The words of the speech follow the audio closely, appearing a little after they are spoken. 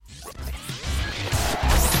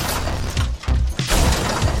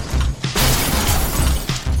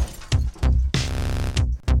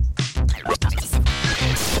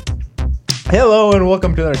Hello and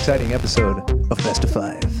welcome to another exciting episode of Best of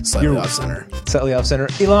Five. Slightly off center. Slightly off center.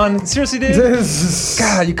 Elon, seriously, dude?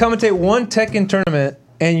 God, you commentate one Tekken tournament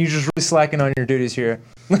and you're just really slacking on your duties here.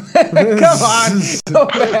 Come on, go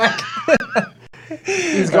back.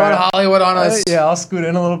 He's going Hollywood on us. Yeah, I'll scoot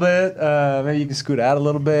in a little bit. Maybe you can scoot out a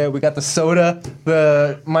little bit. We got the soda,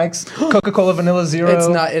 the Mike's Coca-Cola Vanilla Zero. It's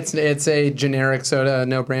not. It's a generic soda,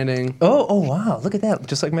 no branding. Oh wow! Look at that,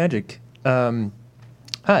 just like magic.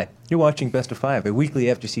 Hi, you're watching Best of Five, a weekly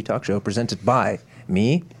FGC talk show presented by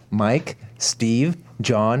me, Mike, Steve,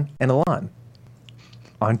 John, and Alon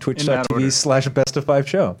on twitch.tv/Best of Five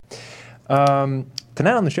show. Tonight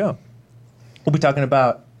on the show, we'll be talking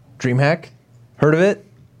about DreamHack. Heard of it?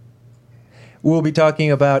 We'll be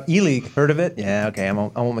talking about E-League. Heard of it? Yeah, okay. I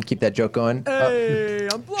won't keep that joke going. Hey,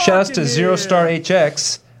 I'm blocking shout outs to Zero Star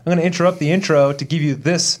HX. I'm going to interrupt the intro to give you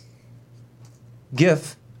this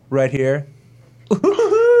GIF right here.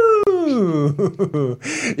 Ooh.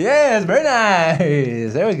 Yes, very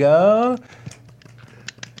nice. There we go.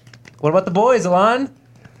 What about the boys, Alon?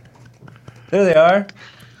 There they are.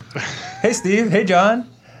 Hey, Steve. Hey, John.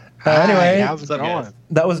 Anyway, how's it going?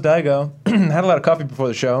 That was Daigo. Had a lot of coffee before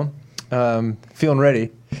the show. Feeling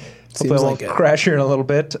ready. Hopefully I won't crash here in a little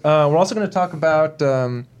bit. We're also going to talk about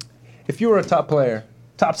if you were a top player,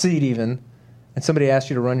 top seed even, and somebody asked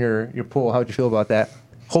you to run your pool, how would you feel about that?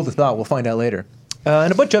 Hold the thought. We'll find out later.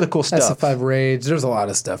 And a bunch of other cool stuff. SF5 Rage. There's a lot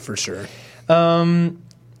of stuff for sure.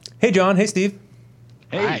 Hey, John. Hey, Steve.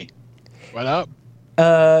 Hey. Hi. What up?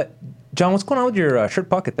 John, what's going on with your shirt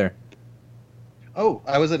pocket there? Oh,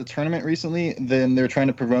 I was at a tournament recently. Then they were trying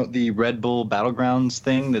to promote the Red Bull Battlegrounds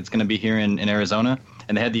thing that's going to be here in Arizona.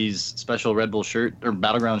 And they had these special Red Bull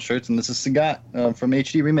Battleground shirts. And this is Sagat from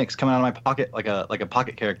HD Remix coming out of my pocket like a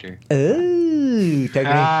pocket character. Ooh, They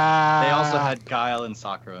also had Guile and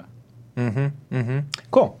Sakura.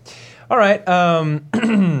 Cool. All right.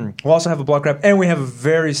 We'll also have a block wrap. And we have a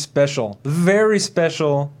very special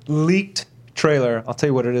leaked trailer. I'll tell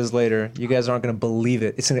you what it is later. You guys aren't going to believe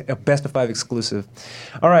it. It's a Best of Five exclusive.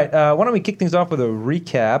 All right. Why don't we kick things off with a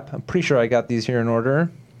recap? I'm pretty sure I got these here in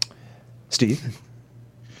order. Steve?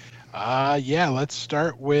 Yeah, let's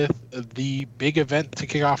start with the big event to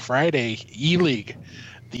kick off Friday, E-League.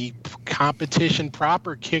 The competition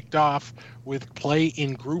proper kicked off with play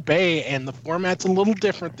in Group A, and the format's a little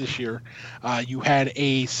different this year. You had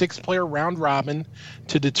a 6-player round robin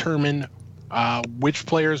to determine which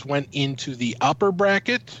players went into the upper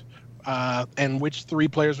bracket and which 3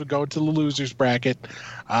 players would go to the losers bracket.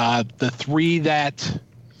 The 3 that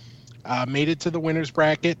made it to the winners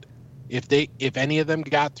bracket, if any of them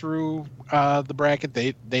got through the bracket,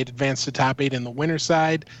 they'd advance to top 8 in the winner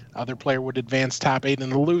side. Other player would advance top 8 in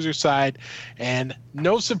the loser side. And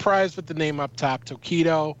no surprise with the name up top,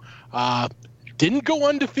 Tokido didn't go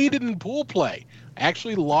undefeated in pool play.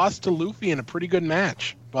 Actually lost to Luffy in a pretty good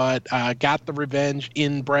match, but got the revenge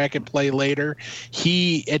in bracket play later.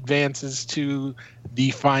 He advances to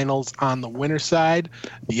the finals on the winner side.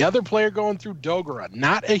 The other player going through, Dogura.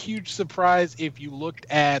 Not a huge surprise if you looked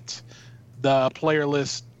at the player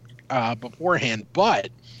list beforehand, but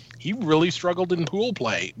he really struggled in pool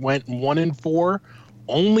play. Went 1-4,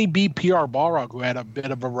 only beat PR Balrog, who had a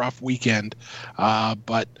bit of a rough weekend,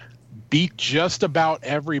 but beat just about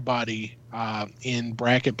everybody in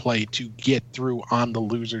bracket play to get through on the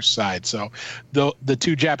loser side. So the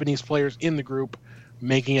 2 Japanese players in the group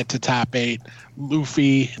making it to top 8.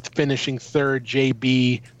 Luffy finishing 3rd.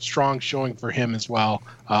 JB, strong showing for him as well.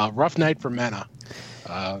 Rough night for Mena.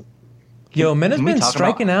 Yo, Mena's been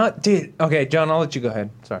striking out. Dude, okay, John, I'll let you go ahead.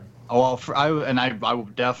 Sorry. Oh, well, I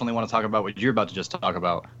definitely want to talk about what you're about to just talk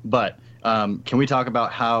about. But can we talk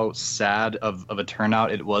about how sad of a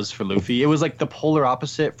turnout it was for Luffy? It was like the polar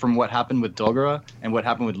opposite from what happened with Dogura and what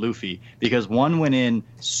happened with Luffy. Because one went in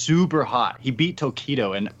super hot. He beat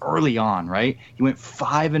Tokido, and early on, right? He went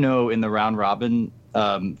 5-0 in the round robin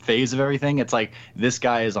phase of everything. It's like, this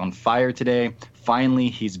guy is on fire today. Finally,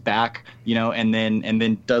 he's back, and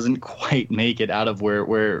then doesn't quite make it out of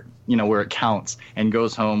where it counts, and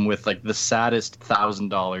goes home with like the saddest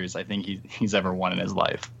 $1,000 I think he's ever won in his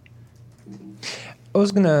life. I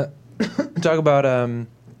was gonna talk about a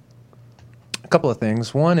couple of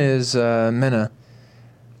things. One is Mena.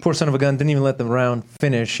 Poor son of a gun didn't even let the round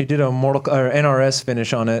finish. He did a NRS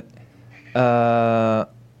finish on it.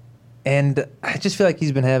 And I just feel like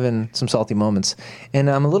he's been having some salty moments. And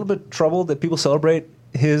I'm a little bit troubled that people celebrate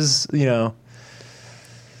his,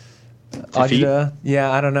 Ajita.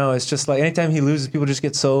 Yeah, I don't know. It's just like anytime he loses, people just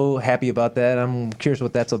get so happy about that. I'm curious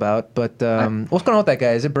what that's about. But what's going on with that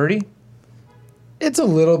guy? Is it Birdie? It's a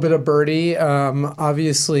little bit of Birdie.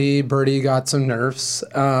 Obviously, Birdie got some nerfs.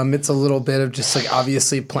 It's a little bit of just like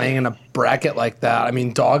obviously playing in a bracket like that. I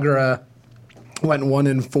mean, Dogra went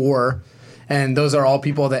 1-4, and those are all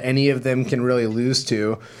people that any of them can really lose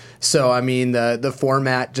to. So, I mean, the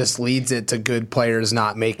format just leads it to good players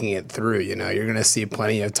not making it through. You know, you're going to see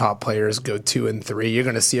plenty of top players go 2-3. You're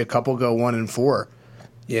going to see a couple go 1-4.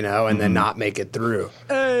 You know, and then not make it through.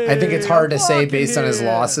 I think it's hard to say based on his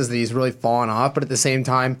losses that he's really fallen off, but at the same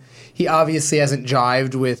time, he obviously hasn't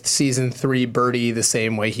jived with Season 3 Birdie the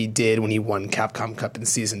same way he did when he won Capcom Cup in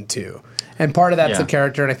Season 2. And part of that's the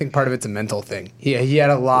character, and I think part of it's a mental thing. He had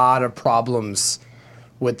a lot of problems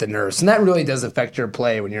with the nerfs, and that really does affect your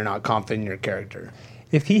play when you're not confident in your character.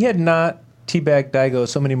 If he had not teabagged Daigo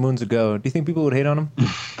so many moons ago, do you think people would hate on him?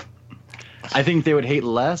 I think they would hate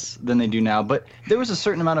less than they do now, but there was a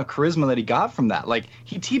certain amount of charisma that he got from that. Like,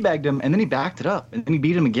 he teabagged him, and then he backed it up, and then he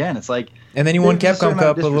beat him again. It's like... And then he won Capcom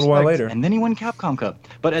Cup a little while later. And then he won Capcom Cup.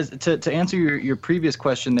 But as to answer your previous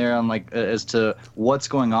question there on, like, as to what's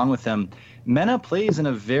going on with him, Mena plays in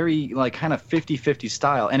a very, like, kind of 50-50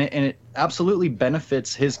 style, and it absolutely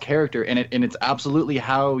benefits his character, and it's absolutely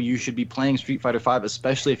how you should be playing Street Fighter V,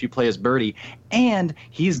 especially if you play as Birdie. And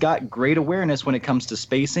he's got great awareness when it comes to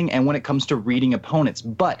spacing and when it comes to reading opponents.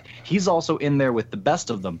 But he's also in there with the best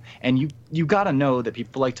of them, and you got to know that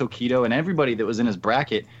people like Tokido and everybody that was in his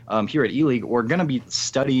bracket here at E-League are going to be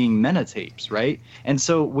studying Mena tapes, right? And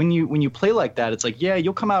so when you play like that, it's like, yeah,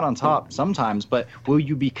 you'll come out on top sometimes, but will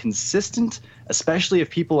you be consistent? Especially if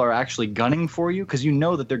people are actually gunning for you, because you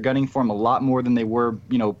know that they're gunning for him a lot more than they were,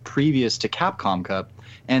 you know, previous to Capcom Cup.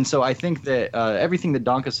 And so I think that everything that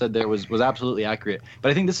Donka said there was absolutely accurate.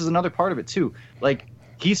 But I think this is another part of it too. Like,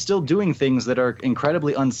 he's still doing things that are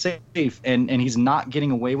incredibly unsafe, and he's not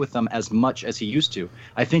getting away with them as much as he used to.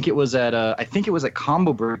 I think it was at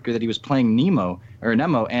Combo Breaker that he was playing Nemo, and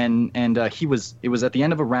it was at the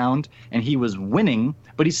end of a round, and he was winning,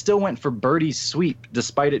 but he still went for Birdie's sweep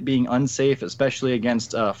despite it being unsafe, especially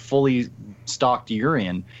against fully stocked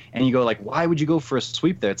Urien. And you go like, why would you go for a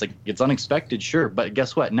sweep there? It's like, it's unexpected, sure, but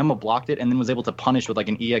guess what? Nemo blocked it and then was able to punish with like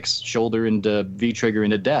an EX shoulder into V trigger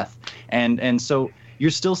into death, and so you're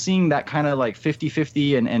still seeing that kind of like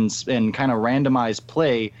 50-50 and kind of randomized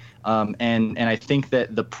play. And I think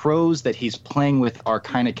that the pros that he's playing with are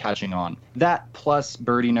kind of catching on. That plus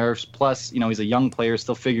Birdie nerfs, plus, you know, he's a young player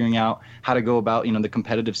still figuring out how to go about, you know, the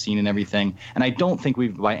competitive scene and everything. And I don't think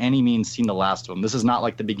we've by any means seen the last of him. This is not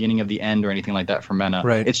like the beginning of the end or anything like that for Mena.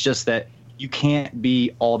 Right. It's just that you can't be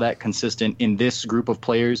all that consistent in this group of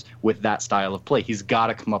players with that style of play. He's got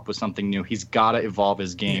to come up with something new. He's got to evolve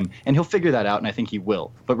his game, and he'll figure that out, and I think he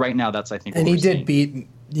will. But right now, that's, I think, and what he we're did seeing. beat,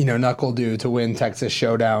 you know, NuckleDu to win Texas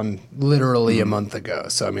Showdown literally a month ago.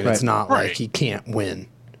 So, I mean, it's not like he can't win.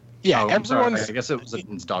 Yeah, I'm sorry. everyone's... I guess it's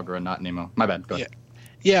Dogra, not Nemo. My bad. Go ahead.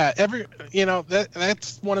 Yeah,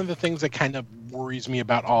 that's one of the things that kind of worries me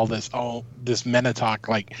about all this Mena talk.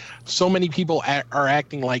 Like, so many people are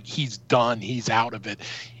acting like he's done, he's out of it.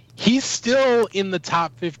 He's still in the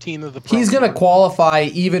top 15 of the pro. He's going to qualify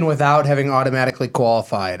even without having automatically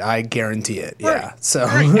qualified. I guarantee it. Right. Yeah. So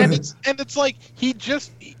and it's like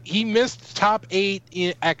he missed top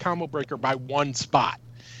 8 at Combo Breaker by 1 spot.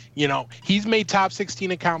 You know, he's made top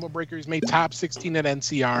 16 at Combo Breaker. He's made top 16 at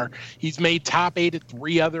NCR. He's made top 8 at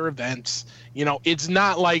 3 other events. You know, it's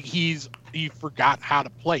not like he forgot how to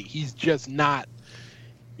play. He's just not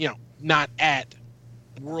at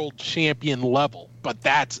world champion level. But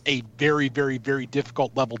that's a very, very, very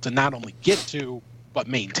difficult level to not only get to, but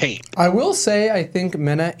maintain. I will say I think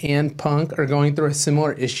Mena and Punk are going through a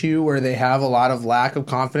similar issue where they have a lot of lack of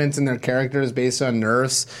confidence in their characters based on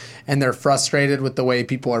nerfs, and they're frustrated with the way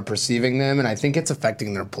people are perceiving them, and I think it's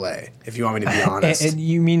affecting their play, if you want me to be honest. And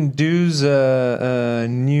you mean Du's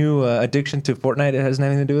new addiction to Fortnite has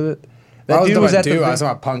nothing to do with it? I was talking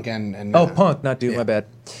about Punk and Mena. Oh, Punk, not Du, my bad.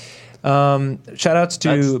 Shout outs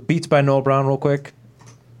to Beats by Noel Brown real quick.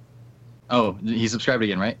 Oh, he subscribed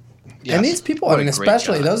again, right? Yes. And these people, What I mean, a great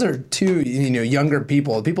especially guy. those are two, younger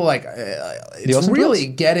people. People like it's Olsen really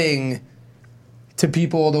twins? getting to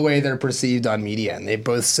people the way they're perceived on media, and they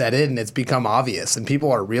both said it, and it's become obvious. And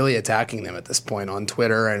people are really attacking them at this point on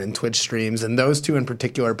Twitter and in Twitch streams. And those two in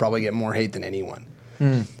particular probably get more hate than anyone.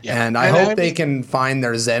 Yeah. And I hope they can find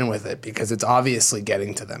their zen with it because it's obviously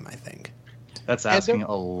getting to them, I think. That's asking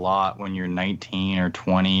a lot when you're 19 or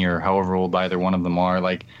 20 or however old either one of them are.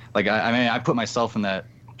 Like I mean, I put myself in that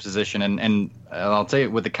position, and I'll tell you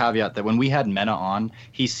with the caveat that when we had Mena on,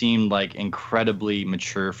 he seemed like incredibly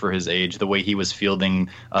mature for his age. The way he was fielding,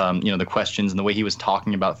 the questions and the way he was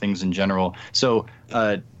talking about things in general. So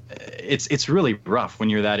it's really rough when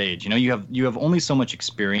you're that age. You have only so much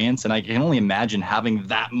experience, and I can only imagine having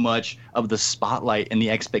that much of the spotlight and the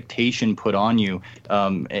expectation put on you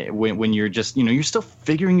when you're just you're still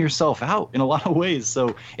figuring yourself out in a lot of ways.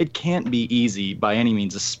 So it can't be easy by any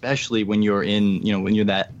means, especially when you're in when you're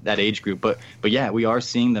that age group. But yeah, we are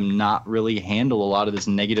seeing them not really handle a lot of this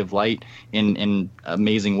negative light in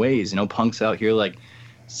amazing ways. Punk's out here like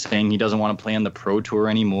saying he doesn't want to play on the Pro Tour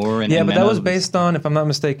anymore. And but that was based on, if I'm not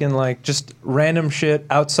mistaken, like just random shit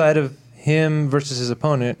outside of him versus his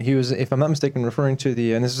opponent. He was, if I'm not mistaken, referring to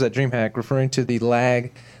the, and this is at DreamHack, referring to the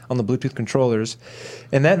lag on the Bluetooth controllers.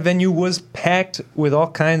 And that venue was packed with all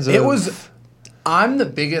kinds of... I'm the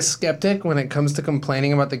biggest skeptic when it comes to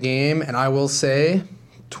complaining about the game, and I will say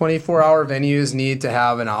 24-hour venues need to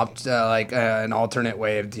have an alternate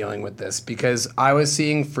way of dealing with this, because I was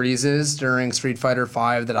seeing freezes during Street Fighter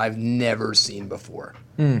V that I've never seen before.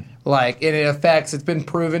 It's been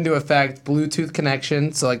proven to affect Bluetooth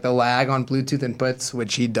connection, so like the lag on Bluetooth inputs,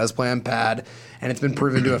 which he does play on pad, and it's been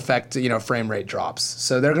proven to affect frame rate drops.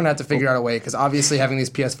 So they're gonna have to figure out a way, because obviously having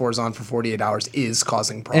these PS4s on for 48 hours is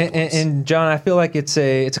causing problems. And John, I feel like it's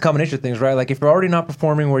a combination of things, right? Like if you're already not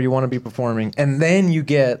performing where you want to be performing, and then you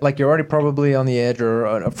get like you're already probably on the edge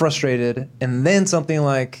or frustrated, and then something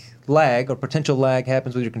like lag or potential lag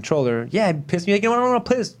happens with your controller. Yeah, it pissed me. I don't want to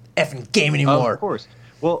play this effing game anymore. Of course.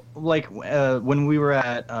 Well, like when we were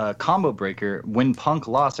at Combo Breaker, when Punk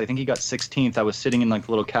lost, I think he got 16th. I was sitting in like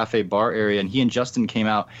the little cafe bar area, and he and Justin came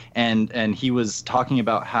out, and he was talking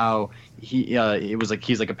about how he's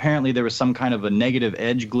like apparently there was some kind of a negative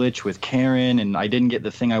edge glitch with Karen, and I didn't get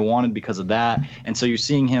the thing I wanted because of that. And so you're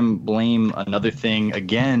seeing him blame another thing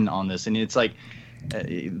again on this, and it's like.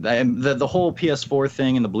 The whole PS4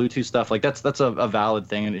 thing and the Bluetooth stuff, like that's a valid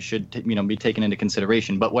thing, and it should be taken into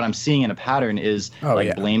consideration. But what I'm seeing in a pattern is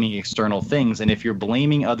blaming external things, and if you're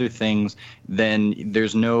blaming other things, then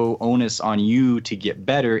there's no onus on you to get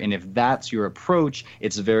better. And if that's your approach,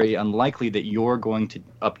 it's very unlikely that you're going to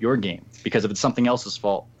up your game, because if it's something else's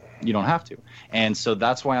fault, you don't have to. And so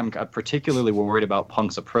that's why I'm particularly worried about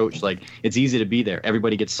Punk's approach. Like, it's easy to be there.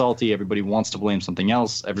 Everybody gets salty. Everybody wants to blame something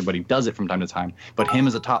else. Everybody does it from time to time. But him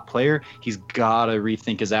as a top player, he's got to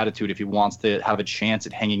rethink his attitude if he wants to have a chance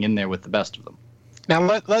at hanging in there with the best of them.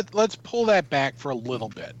 Now, let's pull that back for a little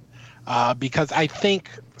bit, because I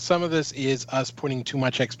think some of this is us putting too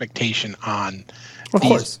much expectation on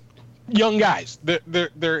these young guys.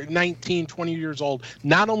 They're 19, 20 years old.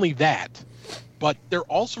 Not only that, but they're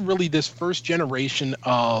also really this first generation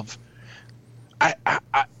of,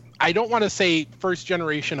 I don't want to say first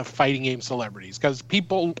generation of fighting game celebrities, because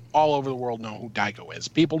people all over the world know who Daigo is.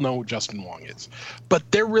 People know who Justin Wong is. But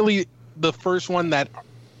they're really the first one that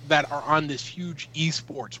are on this huge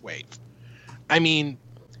esports wave. I mean,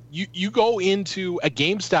 you go into a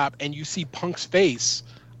GameStop and you see Punk's face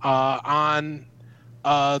on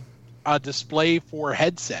a display for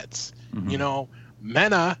headsets. Mm-hmm.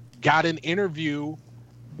 Mena got an interview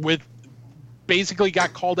basically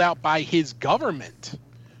got called out by his government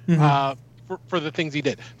for the things he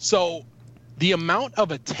did. So the amount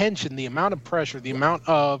of attention, the amount of pressure, the amount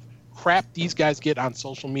of crap these guys get on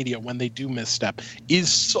social media when they do misstep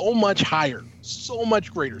is so much higher, so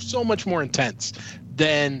much greater, so much more intense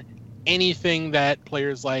than anything that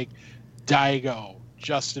players like Daigo,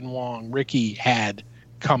 Justin Wong, Ricky had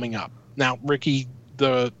coming up. Now, Ricky,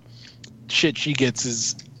 the shit she gets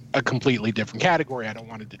is a completely different category. I don't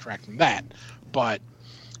want to detract from that, but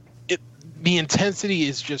the intensity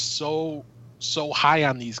is just so high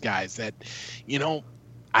on these guys that,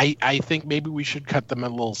 I think maybe we should cut them a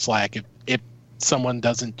little slack if someone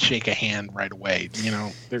doesn't shake a hand right away.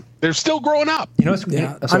 They're still growing up. Go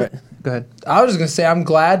ahead. I was just gonna say I'm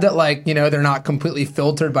glad that they're not completely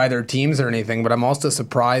filtered by their teams or anything, but I'm also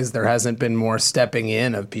surprised there hasn't been more stepping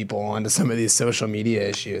in of people onto some of these social media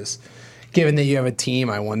issues. Given that you have a team,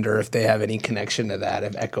 I wonder if they have any connection to that,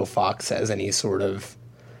 if Echo Fox has any sort of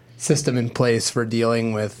system in place for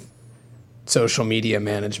dealing with social media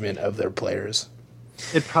management of their players.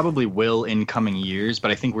 It probably will in coming years, but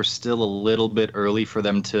I think we're still a little bit early for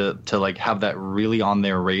them to have that really on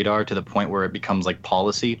their radar to the point where it becomes like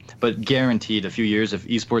policy. But guaranteed, a few years, if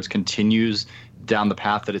esports continues down the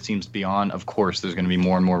path that it seems to be on, of course, there's going to be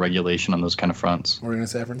more and more regulation on those kind of fronts. What were you going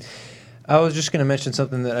to say, Efren? I was just going to mention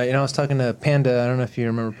something that, I was talking to Panda. I don't know if you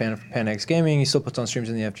remember Panda from Panda X Gaming. He still puts on streams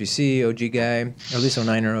in the FGC, OG guy, or at least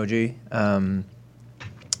 09er OG.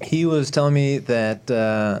 He was telling me that,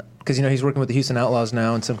 because, he's working with the Houston Outlaws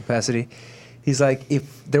now in some capacity. He's like,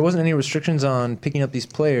 if there wasn't any restrictions on picking up these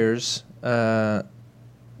players, they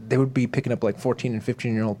would be picking up like 14 and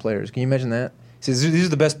 15-year-old players. Can you imagine that? says these are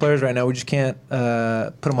the best players right now. We just can't put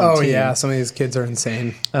them on. Oh the team. yeah, some of these kids are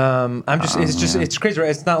insane. It's crazy, right?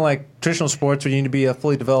 It's not like traditional sports where you need to be a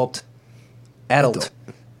fully developed adult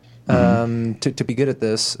to be good at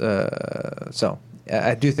this. So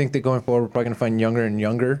I do think that going forward, we're probably going to find younger and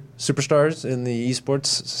younger superstars in the esports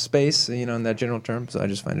space, in that general term. So I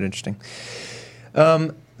just find it interesting.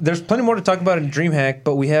 There's plenty more to talk about in DreamHack,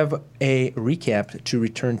 but we have a recap to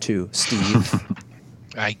return to. Steve.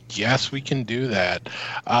 I guess we can do that.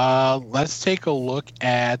 Let's take a look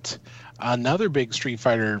at another big Street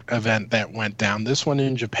Fighter event that went down. This one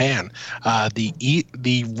in Japan, the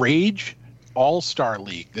Rage All-Star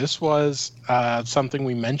League. This was something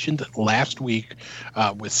we mentioned last week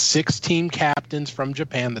with 6 team captains from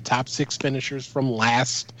Japan, the top 6 finishers from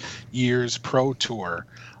last year's Pro Tour.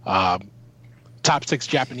 Top 6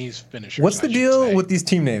 Japanese finishers. What's the deal with these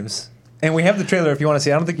team names? And we have the trailer if you want to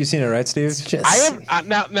see. I don't think you've seen it, right, Steve? I have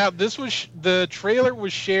now. This was the trailer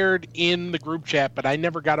was shared in the group chat, but I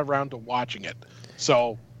never got around to watching it.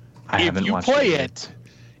 So if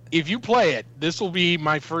you play it, this will be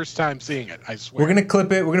my first time seeing it. I swear. We're gonna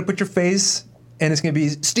clip it. We're gonna put your face, and it's gonna be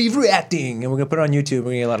Steve reacting, and we're gonna put it on YouTube.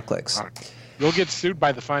 We're gonna get a lot of clicks. You'll get sued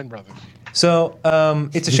by the Fine Brothers. So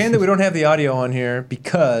it's a shame that we don't have the audio on here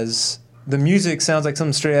because the music sounds like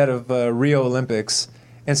something straight out of Rio Olympics.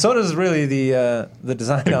 And so does really the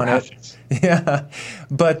design on it. Yeah.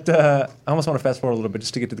 But I almost want to fast forward a little bit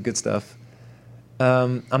just to get to the good stuff.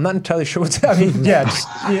 I'm not entirely sure what's... I mean,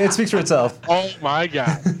 it speaks for itself. Oh, my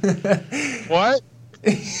God. What?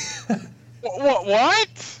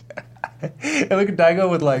 What? And look at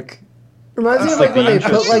Daigo with, like... Reminds me of when they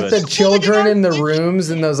put, the children in the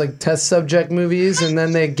rooms in those, test subject movies, and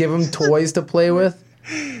then they give them toys to play with.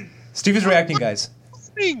 Steve is reacting, guys.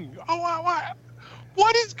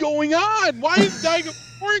 What is going on? Why is Daigo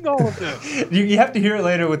pouring all of this? You have to hear it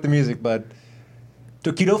later with the music, bud.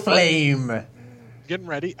 Tokido Flame. Getting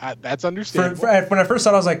ready. That's understandable. When I first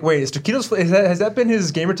saw it, I was like, wait, has that been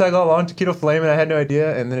his gamer tag all along, Tokido Flame? And I had no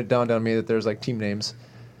idea. And then it dawned on me that there's team names.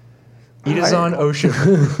 Itazan Ocean.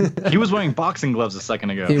 He was wearing boxing gloves a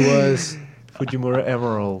second ago. He was. Fujimura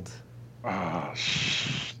Emerald. Oh,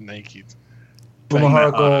 Nike.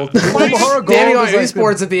 Umahara Gold. Umahara Gold Danny on is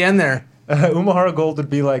esports at the end there. Umahara Gold would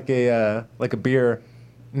be like a beer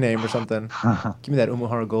name or something. Give me that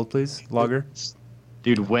Umahara Gold, please. Lager.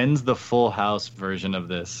 Dude, when's the Full House version of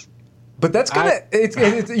this? But that's kind of it's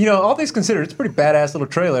all things considered, it's a pretty badass little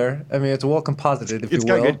trailer. I mean, it's well composited, if you will. It's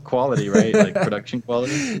got good quality, right? Like production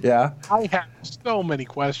quality. Yeah. I have so many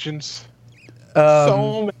questions.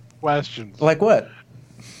 So many questions. Like what?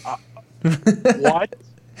 What?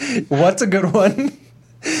 What's a good one?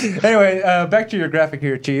 Anyway, back to your graphic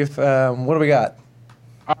here, Chief. What do we got?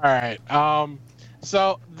 All right.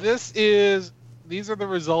 So these are the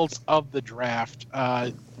results of the draft.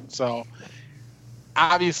 So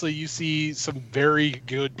obviously you see some very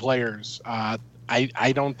good players. I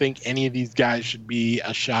don't think any of these guys should be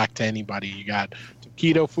a shock to anybody. You got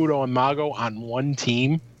Tokido, Fudo, and Mago on one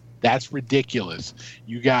team. That's ridiculous.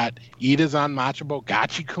 You got Itazan, Machabo,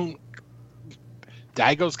 Gachikun.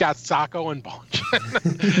 Daigo's got Sako and Bonch.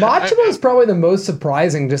 Machabo is probably the most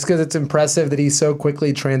surprising just because it's impressive that he so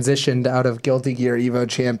quickly transitioned out of Guilty Gear Evo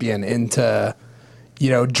champion into,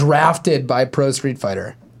 drafted by Pro Street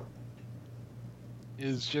Fighter.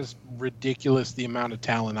 Is just ridiculous the amount of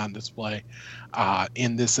talent on display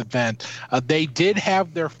in this event. They did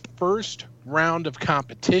have their first round of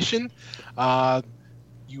competition.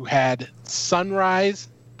 You had Sunrise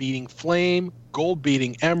beating Flame, Gold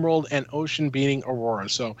beating Emerald, and Ocean beating Aurora.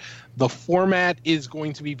 So the format is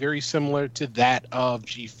going to be very similar to that of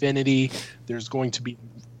Gfinity. There's going to be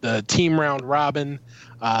the team round robin.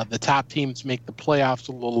 The top teams make the playoffs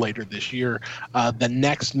a little later this year. The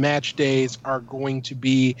next match days are going to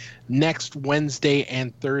be next Wednesday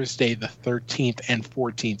and Thursday, the 13th and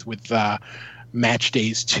 14th, with match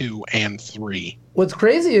days 2 and 3. What's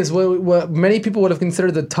crazy is what many people would have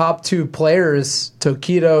considered the top 2 players,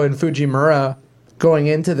 Tokido and Fujimura, going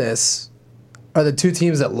into this, are the 2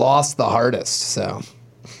 teams that lost the hardest. So,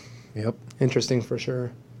 Yep. Interesting for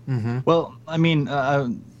sure. Mm-hmm. Well, I mean,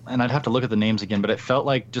 and I'd have to look at the names again, but it felt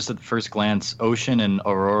like just at the first glance, Ocean and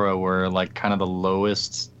Aurora were kind of the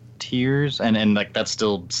lowest tiers, and that's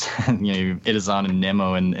still, Itazan and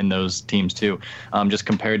Nemo in those teams too, just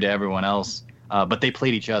compared to everyone else. But they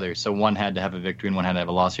played each other, so one had to have a victory and one had to have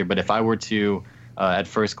a loss here. But if I were to, at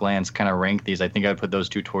first glance, kind of rank these, I think I'd put those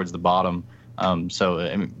 2 towards the bottom.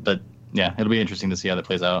 But yeah, it'll be interesting to see how that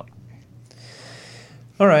plays out.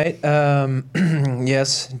 All right.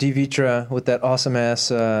 Yes, D. Vitra with that awesome ass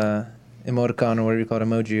emoticon, or whatever you call it,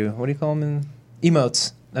 emoji. What do you call them?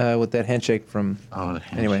 Emotes. with that handshake from. Oh, the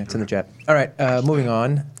handshake. Anyway, it's in the chat. All right, moving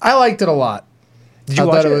on. I liked it a lot. Did you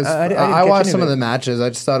watch it? I didn't watched catch some any of the matches. I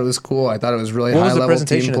just thought it was cool. I thought it was really What was the high-level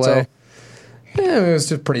presentation team play. itself? Yeah, it was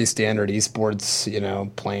just pretty standard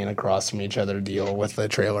esports, playing across from each other deal with the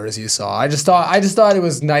trailers you saw. I just thought it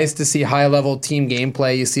was nice to see high-level team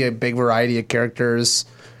gameplay. You see a big variety of characters.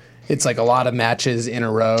 It's like a lot of matches in a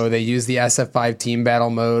row. They used the SF5 team battle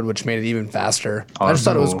mode, which made it even faster. I just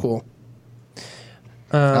thought it was cool.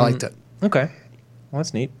 I liked it. Okay, well,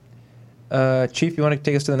 that's neat. Chief, you want to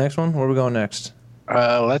take us to the next one? Where are we going next?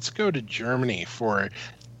 Let's go to Germany for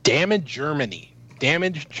Damage Germany.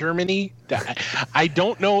 Damage Germany. I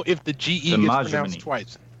don't know if the GE gets pronounced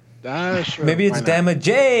twice. Sure, Maybe it's Damage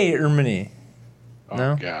Germany. Oh,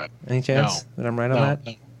 No? God. Any chance that I'm right on that?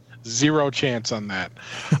 No. Zero chance on that.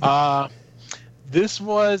 This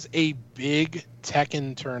was a big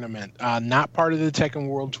Tekken tournament, not part of the Tekken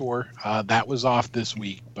World Tour. That was off this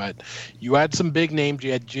week, but you had some big names.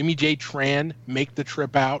 You had Jimmy J. Tran make the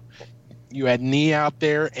trip out. You had Nee out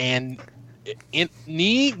there, and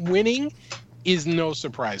Nee winning is no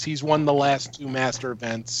surprise. He's won the last two master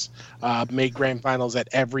events, made grand finals at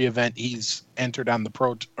every event he's entered on the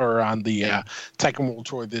Tekken World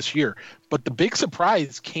Tour this year. But the big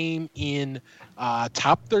surprise came in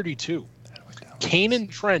top 32. Kanan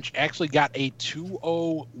Trench actually got a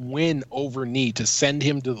 2-0 win over Nee to send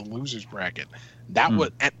him to the losers bracket. That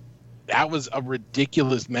was a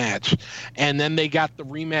ridiculous match. And then they got the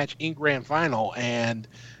rematch in grand final, and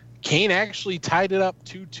Kane actually tied it up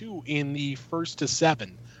 2-2 in the 1st to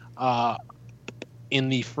 7 in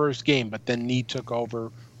the first game, but then Nee took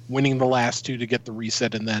over, winning the last two to get the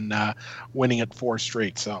reset, and then winning it 4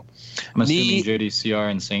 straight. So I'm assuming JDCR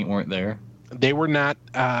and Saint weren't there. They were not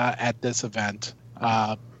at this event.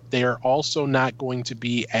 They are also not going to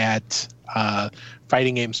be at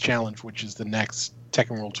Fighting Games Challenge, which is the next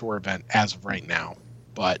Tekken World Tour event as of right now.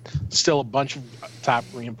 But still a bunch of top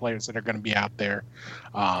Korean players that are going to be out there.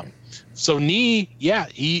 So Nee, yeah,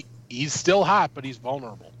 he's still hot, but he's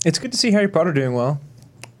vulnerable. It's good to see Harry Potter doing well.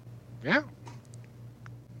 Yeah.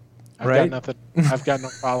 Right? I've got no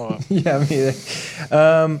follow-up. Yeah, me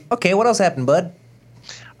either. Okay, what else happened, bud?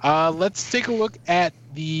 Let's take a look at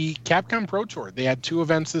the Capcom Pro Tour. They had 2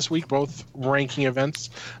 events this week, both ranking events.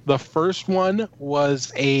 The first one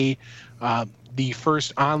was the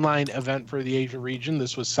first online event for the Asia region.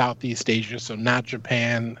 This was Southeast Asia, so not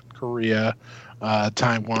Japan, Korea,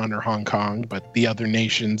 Taiwan, or Hong Kong, but the other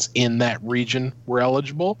nations in that region were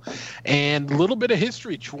eligible. And a little bit of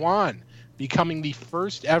history, Chuan becoming the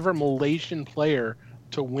first ever Malaysian player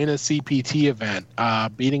to win a CPT event,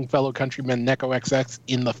 beating fellow countryman Neko XX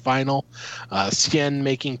in the final. Sien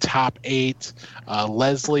making top 8.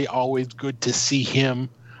 Leslie, always good to see him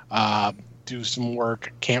do some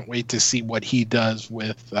work. Can't wait to see what he does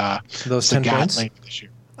with those 10 points this year.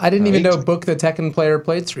 I didn't even know Book the Tekken player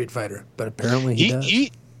played Street Fighter, but apparently he does.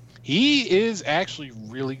 He is actually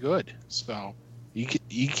really good. So he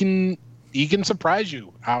can surprise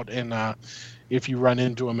you out in if you run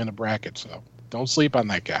into him in a bracket. So don't sleep on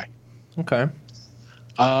that guy. Okay.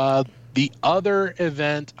 The other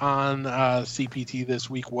event on CPT this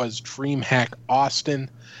week was DreamHack Austin,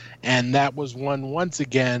 and that was won once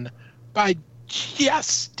again by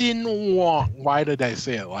Justin Wong. Why did I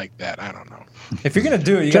say it like that? I don't know. If you're gonna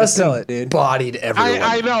do it, you gotta sell it, dude. Bodied everyone.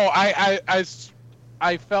 I know.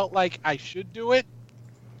 I felt like I should do it,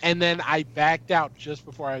 and then I backed out just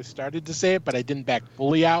before I started to say it, but I didn't back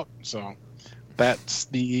fully out. So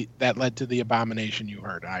that led to the abomination you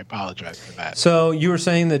heard. I apologize for that. So you were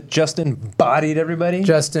saying that Justin bodied everybody?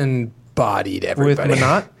 Justin bodied everybody. With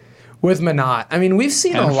Manat? With Manat. I mean, we've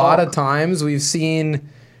seen a lot of times. We've seen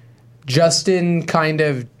Justin kind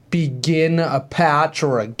of begin a patch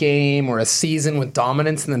or a game or a season with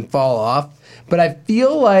dominance and then fall off. But I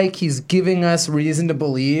feel like he's giving us reason to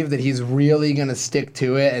believe that he's really going to stick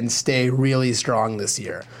to it and stay really strong this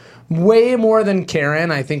year. Way more than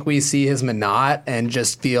Karen, I think we see his Manat and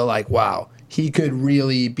just feel like, wow, he could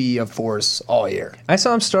really be a force all year. I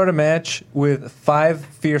saw him start a match with 5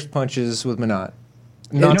 fierce punches with Manat.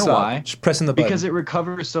 You know why? Just pressing the button. Because it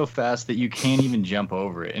recovers so fast that you can't even jump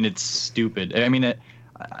over it, and it's stupid. I mean,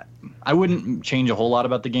 I wouldn't change a whole lot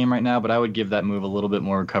about the game right now, but I would give that move a little bit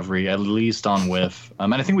more recovery, at least on whiff.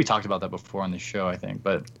 And I think we talked about that before on the show, I think.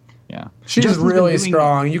 But yeah, she's really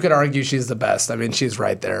strong. You could argue she's the best. I mean, she's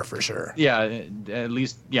right there for sure. Yeah, at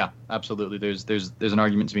least, yeah, absolutely. There's an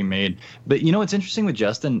argument to be made. But you know what's interesting with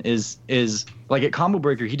Justin is like at Combo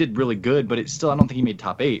Breaker he did really good, but it's still I don't think he made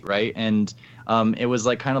top 8, right? And it was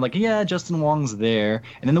like kind of like, yeah, Justin Wong's there.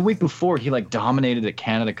 And then the week before, he like dominated at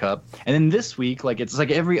Canada Cup. And then this week, like it's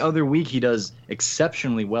like every other week he does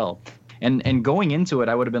exceptionally well. And going into it,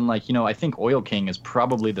 I would have been like, I think Oil King is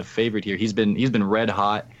probably the favorite here. He's been red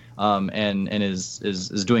hot. And is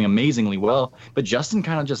doing amazingly well, but Justin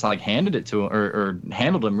kind of just like handed it to him or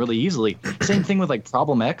handled him really easily. Same thing with like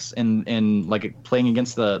Problem X and like playing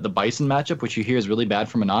against the Bison matchup, which you hear is really bad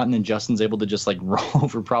for Minot, and then Justin's able to just like roll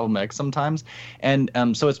over Problem X sometimes, and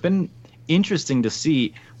so it's been interesting to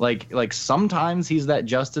see like sometimes he's that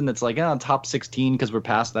Justin that's like top 16 because we're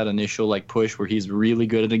past that initial like push where he's really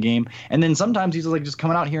good at a game, and then sometimes he's like just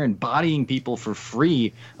coming out here and bodying people for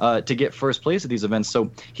free to get first place at these events. So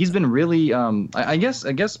he's been really I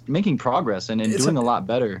guess making progress and doing a lot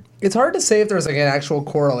better. It's hard to say if there's like an actual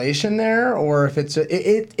correlation there or if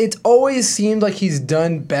it's always seemed like he's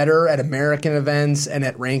done better at American events and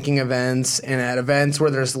at ranking events and at events where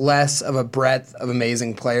there's less of a breadth of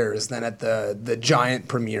amazing players than at the giant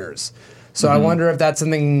premieres. So I wonder if that's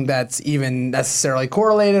something that's even necessarily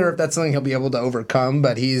correlated or if that's something he'll be able to overcome.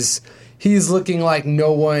 But he's looking like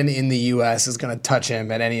no one in the U.S. is going to touch him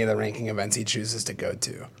at any of the ranking events he chooses to go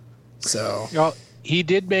to. So he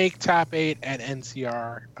did make top 8 at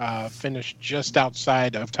NCR, finished just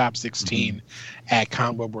outside of top 16 at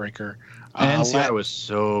Combo Breaker. And NCR was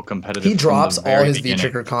so competitive. He drops all his beginning.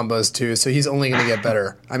 V-trigger combos too, so he's only going to get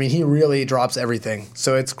better. I mean, he really drops everything.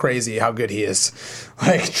 So it's crazy how good he is,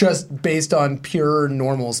 like just based on pure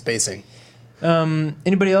normal spacing.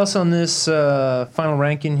 Anybody else on this final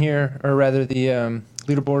ranking here, or rather the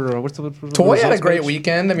leaderboard, or what's the Toy had a results great page?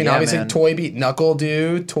 weekend. I mean, Yeah, obviously man. Toy beat Knuckle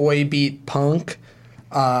Dude. Toy beat Punk.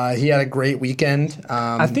 He had a great weekend.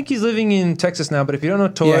 I think he's living in Texas now, but if you don't know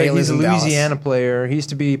Toy, Yeah, he he's lives a in Dallas. Louisiana player. He used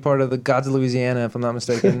to be part of the Gods of Louisiana, if I'm not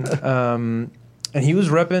mistaken. And he was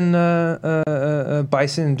repping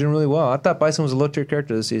Bison and doing really well. I thought Bison was a low-tier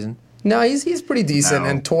character this season. No, he's pretty decent, No.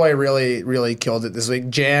 and Toy really killed it this week.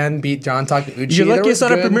 Jan beat John Takeuchi. You're There lucky was it's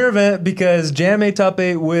not a good- premier event because Jam made top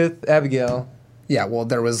 8 with Abigail. Yeah, well,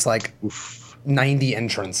 there was like 90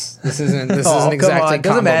 entrants. This isn't Oh, isn't come exactly on. Doesn't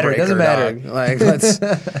combo matter. breaker, Doesn't matter. dog. Like let's.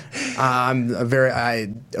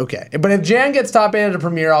 Okay, but if Jan gets top 8 at a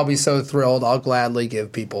premiere, I'll be so thrilled. I'll gladly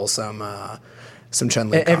give people some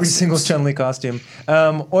Chun-Li. Every costumes. single Chun-Li costume.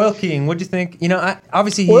 Oil King, what'd you think?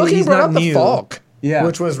 Obviously Oil King he's brought not out the new. Falk. Yeah.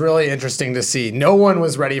 Which was really interesting to see. No one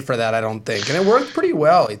was ready for that, I don't think. And it worked pretty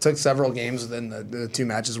well. He took several games within the 2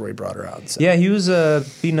 matches where he brought her out. So. Yeah, he was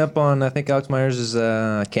beating up on, I think, Alex Myers'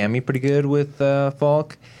 Cammy pretty good with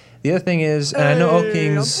Falk. The other thing is, and I know Oil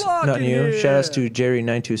King's not new. Shout outs to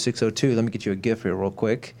Jerry92602. Let me get you a GIF here real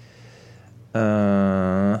quick.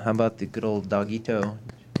 How about the good old Dogito?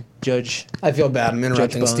 Judge. I feel bad. I'm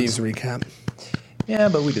interrupting Bones. Steve's recap. Yeah,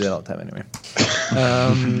 but we do that all the time anyway.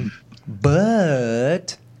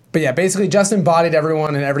 But yeah, basically Justin bodied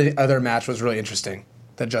everyone, and every other match was really interesting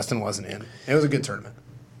that Justin wasn't in. It was a good tournament.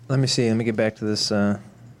 let me see. Let me get back to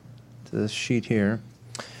this sheet here.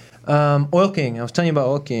 Oil King. I was telling you about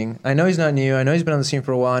Oil King. I know he's not new. I know he's been on the scene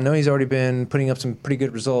for a while. I know he's already been putting up some pretty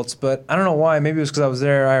good results, but I don't know why. Maybe it was because I was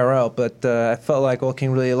there IRL, but I felt like Oil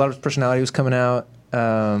King really, a lot of his personality was coming out.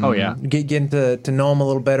 Getting to know him a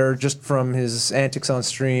little better just from his antics on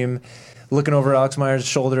stream. Looking over Alex Myers'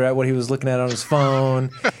 shoulder at what he was looking at on his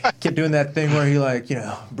phone. Kept doing that thing where he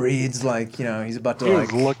breathes like, he's about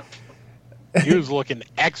to He was looking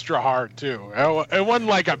extra hard too. It wasn't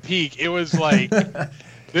like a peek. It was like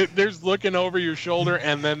there's looking over your shoulder,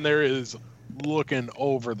 and then there is looking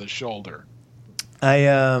over the shoulder. You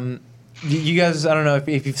guys, I don't know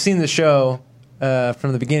if you've seen the show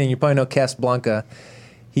from the beginning, you probably know Casablanca.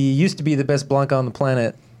 He used to be the best Blanca on the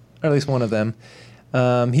planet, or at least one of them.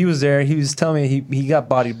 He was there. He was telling me he got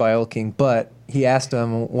bodied by Oil King, but he asked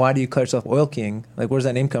him, why do you call yourself Oil King? Like, where does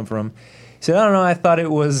that name come from? He said, I don't know. I thought it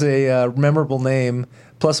was a memorable name.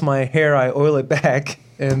 Plus my hair, I oil it back,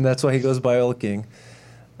 and that's why he goes by Oil King.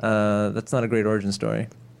 That's not a great origin story.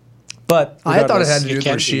 But I thought it had to It do with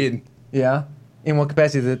can Rashid. Yeah? In what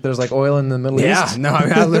capacity? That there's like oil in the Middle Yeah, East? no, I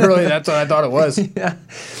mean, literally that's what I thought it was. Yeah.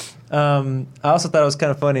 I also thought it was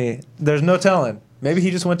kind of funny. There's no telling. Maybe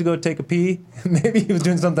he just went to go take a pee. Maybe he was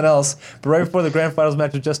doing something else. But right before the grand finals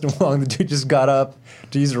match with Justin Wong, the dude just got up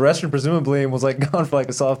to use the restroom, presumably, and was like gone for like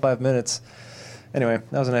a solid 5 minutes. Anyway,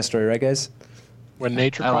 that was a nice story, right, guys? When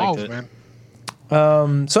nature I liked calls, it.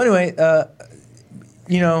 man. So anyway,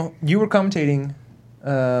 you were commentating.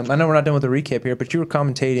 I know we're not done with the recap here, but you were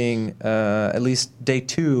commentating at least day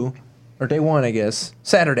 2, or day 1, I guess,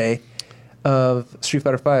 Saturday, of Street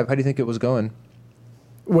Fighter V. How do you think it was going?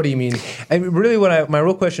 What do you mean? I mean, really, my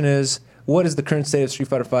real question is, what is the current state of Street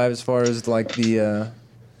Fighter V as far as like the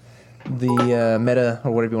the meta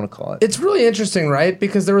or whatever you want to call it. It's really interesting, right?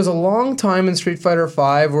 Because there was a long time in Street Fighter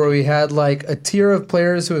V where we had like a tier of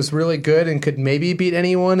players who was really good and could maybe beat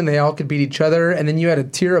anyone, and they all could beat each other. And then you had a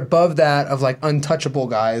tier above that of like untouchable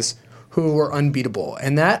guys who were unbeatable.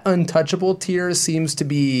 And that untouchable tier seems to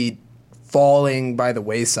be falling by the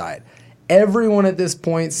wayside. Everyone at this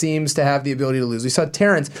point seems to have the ability to lose. We saw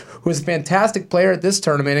Terrence, who was a fantastic player at this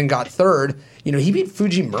tournament and got third. You know, he beat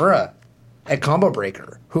Fujimura at Combo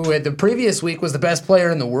Breaker, who at the previous week was the best player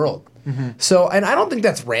in the world. So, and I don't think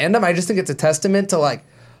that's random. I just think it's a testament to like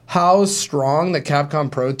how strong the Capcom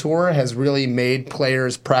Pro Tour has really made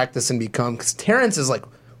players practice and become. Because Terrence is like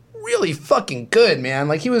really fucking good, man.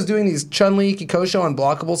 Like he was doing these Chun-Li, Kikosho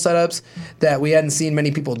unblockable setups that we hadn't seen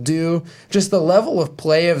many people do. Just the level of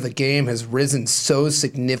play of the game has risen so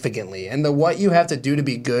significantly, and the what you have to do to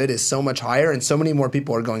be good is so much higher, and so many more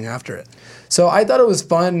people are going after it. So I thought it was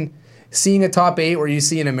fun seeing a top 8 where you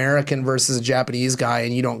see an American versus a Japanese guy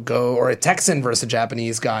and you don't go, or a Texan versus a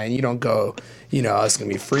Japanese guy and you don't go, you know, it's gonna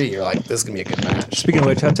be free. You're like, this is gonna be a good match. Speaking of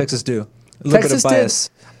which, how'd Texas do? A little bit of bias.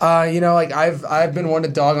 You know, like I've been one to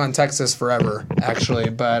dog on Texas forever, actually,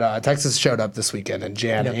 but Texas showed up this weekend, and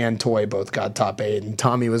Jan and Toy both got top 8, and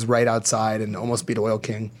Tommy was right outside and almost beat Oil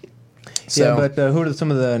King. So, Yeah, but who are some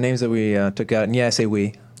of the names that we took out? And yeah, I say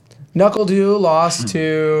we. Knuckle Dew lost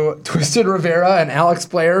to Twisted Rivera and Alex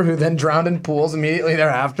Player, who then drowned in pools immediately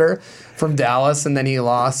thereafter from Dallas, and then he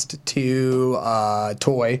lost to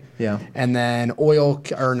Toy. Yeah. And then not Oil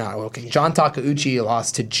King. John Takeuchi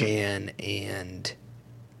lost to Jan, and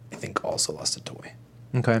I think also lost to Toy.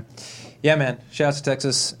 Okay. Yeah, man. Shouts to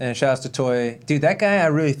Texas and shouts to Toy. Dude, that guy I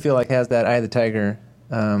really feel like has that eye of the tiger.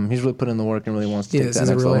 He's really put in the work and really wants to take that He's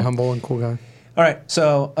a next really level. humble and cool guy. All right,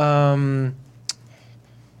 so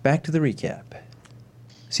back to the recap.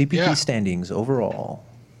 CPT standings overall.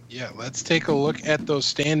 Yeah, let's take a look at those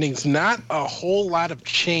standings. Not a whole lot of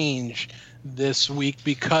change this week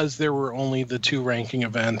because there were only the 2 ranking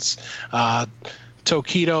events.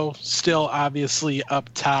 Tokido still obviously up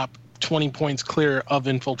top, 20 points clear of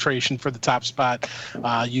Infiltration for the top spot.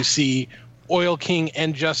 You see Oil King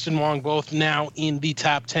and Justin Wong both now in the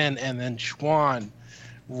top 10, and then Schwan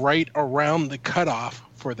right around the cutoff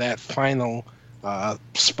for that final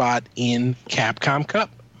spot in Capcom Cup.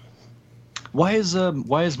 Why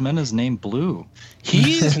is Mena's name Blue?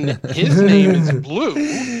 His name is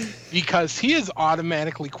Blue because he is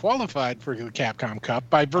automatically qualified for the Capcom Cup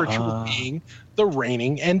by virtue of being the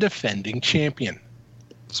reigning and defending champion.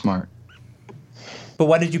 Smart. But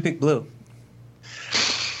why did you pick blue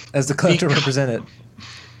as the color to represent it?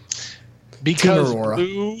 Because Team Aurora.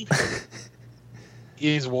 blue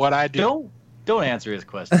is what I do. Don't answer his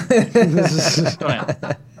question. Don't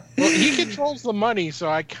answer. Well, he controls the money, so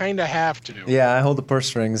I kind of have to. Yeah, I hold the purse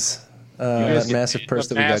strings. That massive purse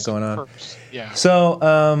that we got going on. Purse. Yeah. So,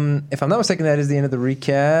 if I'm not mistaken, that is the end of the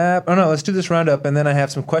recap. Oh no, let's do this roundup, and then I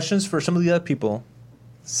have some questions for some of the other people.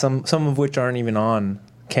 Some of which aren't even on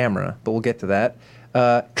camera, but we'll get to that.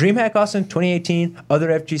 DreamHack Austin 2018, other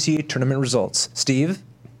FGC tournament results. Steve?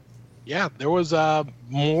 Yeah, there was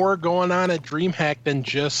more going on at DreamHack than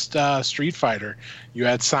just Street Fighter. You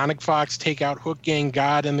had Sonic Fox take out Hook Gang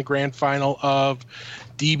God in the grand final of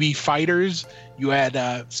DB Fighters. You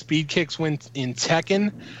had Speed Kicks win in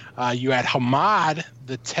Tekken. You had Hamad,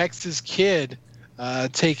 the Texas kid,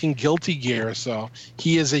 taking Guilty Gear. So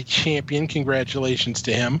he is a champion. Congratulations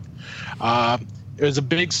to him. It was a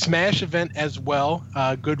big Smash event as well.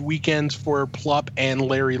 Good weekends for Plup and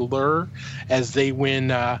Larry Lurr as they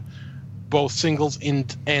win both singles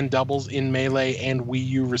and doubles in Melee and Wii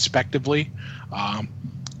U respectively. And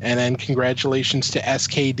then congratulations to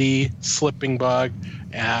SKD, Slipping Bug,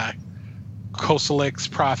 Kosalix,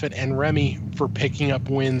 Prophet, and Remy for picking up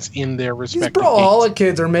wins in their respective These games. Brawlhalla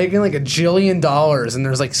kids are making like $1 jillion, and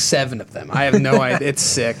there's like 7 of them. I have no idea. It's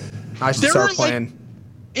sick. I should There start were, like, playing.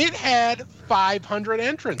 It had 500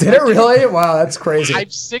 entrants. Did it really? Wow, that's crazy.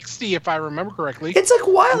 560 if I remember correctly. It's like,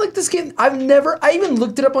 why? Like this game, I even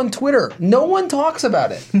looked it up on Twitter. No one talks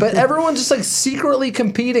about it, but everyone's just like secretly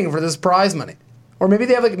competing for this prize money. Or maybe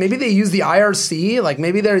they have maybe they use the IRC, like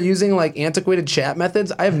maybe they're using like antiquated chat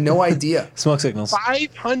methods. I have no idea. Smoke signals.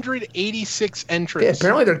 586 entrants. Yeah,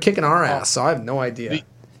 apparently they're kicking our ass, so I have no idea.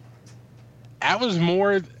 That was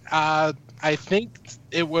more. I think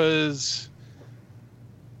it was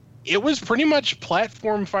pretty much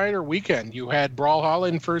platform fighter weekend. You had Brawlhalla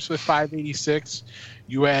in first with 586.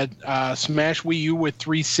 You had Smash Wii U with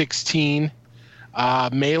 316.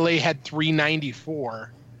 Melee had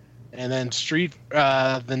 394. And then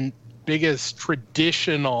the biggest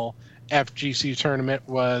traditional FGC tournament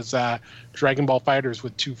was Dragon Ball Fighters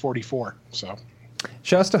with 244. So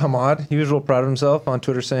Shouts to Hamad. He was real proud of himself on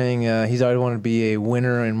Twitter, saying he's always wanted to be a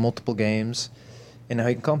winner in multiple games, and now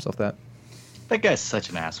he can call himself that. That guy's such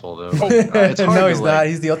an asshole, though. It's no, he's not.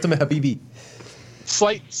 He's the ultimate Habibi.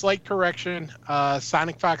 Slight correction.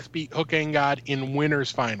 Sonic Fox beat Hook and God in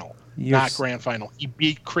winners final, not grand final. He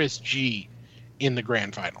beat Chris G in the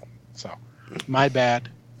grand final. So, my bad.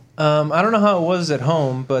 I don't know how it was at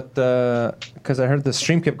home, but because I heard the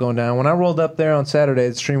stream kept going down. When I rolled up there on Saturday,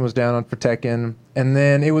 the stream was down for Tekken, and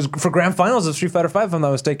then it was for grand finals of Street Fighter V. If I'm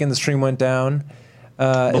not mistaken, the stream went down.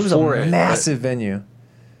 It was a massive venue.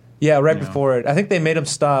 Yeah, right before it. I think they made them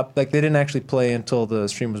stop. Like they didn't actually play until the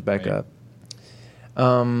stream was back up.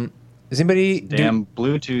 Is anybody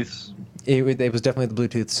Bluetooths? It was definitely the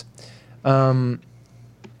Bluetooths.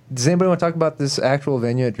 Does anybody want to talk about this actual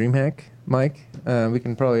venue at DreamHack, Mike? We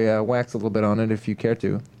can probably wax a little bit on it if you care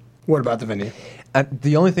to. What about the venue?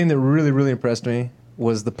 The only thing that really, really impressed me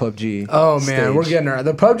was the PUBG. Oh man, stage. we're getting there.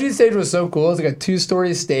 The PUBG stage was so cool. It's like a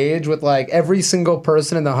 2-story stage with like every single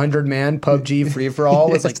person in the 100-man PUBG free for all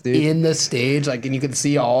was like in the stage, like, and you could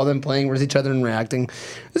see all of them playing with each other and reacting.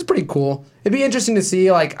 It was pretty cool. It'd be interesting to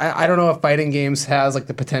see. Like, I don't know if fighting games has like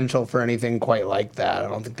the potential for anything quite like that. I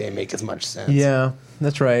don't think they make as much sense. Yeah,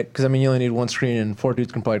 that's right. Because I mean, you only need one screen, and 4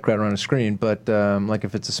 dudes can probably crowd around a screen. But like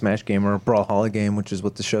if it's a Smash game or a Brawlhalla game, which is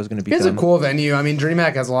what the show's going to be. It's a cool venue. I mean,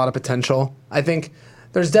 DreamHack has a lot of potential. I think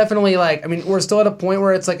there's definitely like, I mean, we're still at a point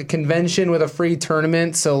where it's like a convention with a free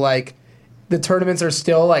tournament. So like the tournaments are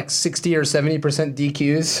still like 60 or 70%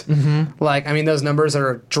 DQs. Mm-hmm. Like, I mean, those numbers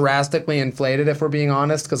are drastically inflated if we're being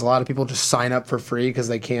honest, because a lot of people just sign up for free because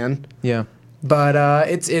they can. Yeah. But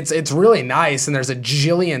it's really nice, and there's a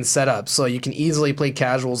jillion setups, so you can easily play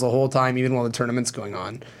casuals the whole time, even while the tournament's going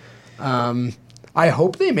on. I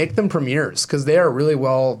hope they make them premieres because they are really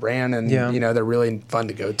well ran, and you know, they're really fun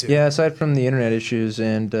to go to. Yeah, aside from the internet issues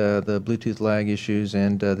and the Bluetooth lag issues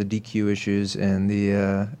and the DQ issues and the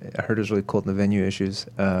I heard it was really cold in the venue issues.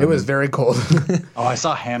 It was very cold. Oh, I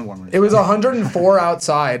saw hand warmers. It was 104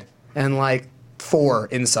 outside and like 4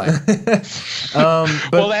 inside.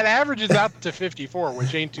 Well, that averages out to 54,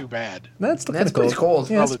 which ain't too bad. That's pretty cold.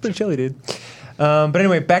 Yeah, it's pretty chilly, dude. But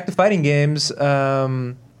anyway, back to fighting games.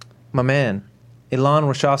 My man, Ilan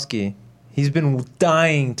Warshawski, he's been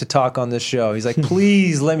dying to talk on this show. He's like,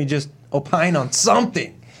 please let me just opine on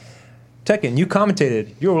something. Tekken, you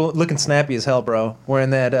commentated. You were looking snappy as hell, bro. Wearing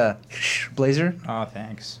that blazer. Oh,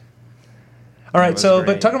 thanks. All right, so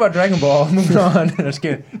but talking about Dragon Ball, moving on. Just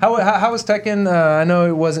kidding. How was Tekken? I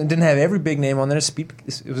know didn't have every big name on there.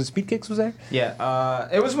 It was Speed Kicks was there. Yeah,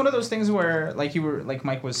 it was one of those things where, like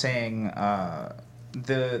Mike was saying,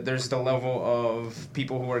 there's the level of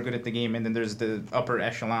people who are good at the game, and then there's the upper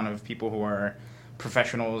echelon of people who are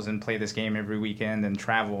professionals and play this game every weekend and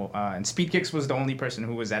travel. And Speed Kicks was the only person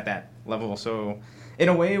who was at that level. So in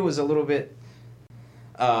a way, it was a little bit.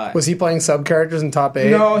 Was he playing sub characters in top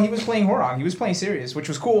 8? No, he was playing Horog. He was playing serious, which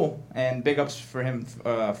was cool. And big ups for him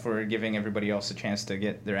for giving everybody else a chance to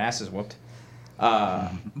get their asses whooped.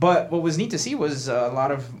 But what was neat to see was a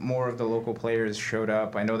lot of more of the local players showed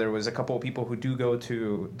up. I know there was a couple of people who do go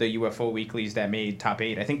to the UFO weeklies that made top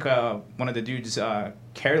 8. I think one of the dudes,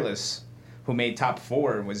 Careless, who made top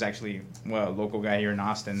 4, was actually a local guy here in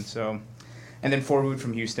Austin. So. And then Forward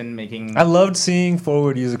from Houston making... I loved seeing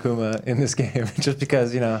Forward use Akuma in this game, just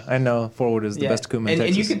because, I know Forward is the best Akuma in Texas.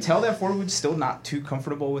 And you could tell that Forward's still not too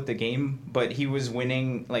comfortable with the game, but he was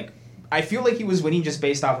winning, I feel like he was winning just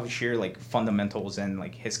based off of sheer, fundamentals and,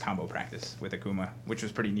 his combo practice with Akuma, which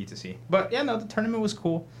was pretty neat to see. But, yeah, no, the tournament was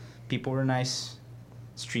cool. People were nice.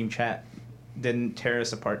 Stream chat didn't tear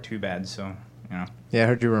us apart too bad, so, Yeah, I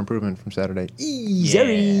heard you were improvement from Saturday. Yeah,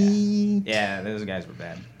 those guys were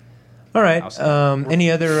bad. All right.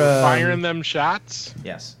 Any other... firing them shots?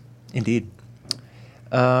 Yes. Indeed.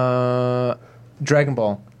 Dragon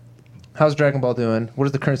Ball. How's Dragon Ball doing? What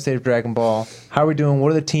is the current state of Dragon Ball? How are we doing?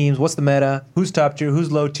 What are the teams? What's the meta? Who's top tier?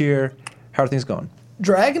 Who's low tier? How are things going?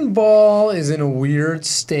 Dragon Ball is in a weird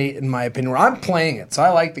state, in my opinion, where I'm playing it, so I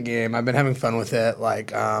like the game. I've been having fun with it.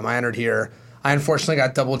 I entered here. I unfortunately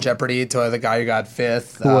got double jeopardy to the guy who got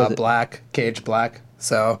 5th, Black, Cage Black.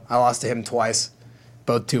 So I lost to him twice.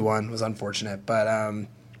 Both 2-1. It was unfortunate. But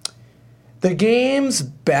the game's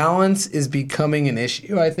balance is becoming an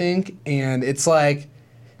issue, I think. And it's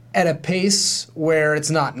at a pace where it's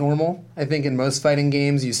not normal. I think in most fighting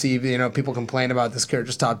games you see, people complain about this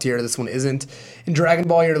character's top tier, this one isn't. In Dragon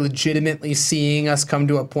Ball, you're legitimately seeing us come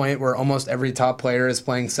to a point where almost every top player is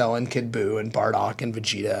playing Cell and Kid Buu and Bardock and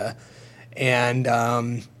Vegeta. And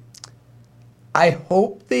I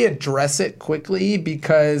hope they address it quickly,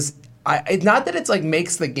 because It's not that it's like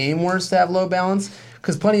makes the game worse to have low balance,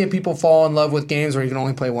 because plenty of people fall in love with games where you can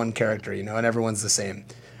only play one character, you know, and everyone's the same.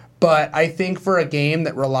 But I think for a game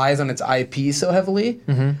that relies on its IP so heavily,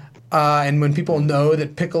 and when people know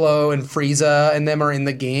that Piccolo and Frieza and them are in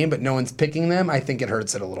the game, but no one's picking them, I think it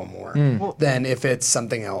hurts it a little more than if it's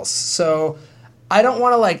something else. So I don't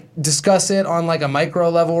want to like discuss it on like a micro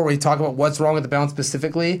level where we talk about what's wrong with the balance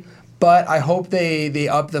specifically, but I hope they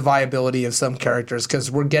up the viability of some characters,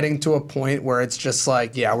 because we're getting to a point where it's just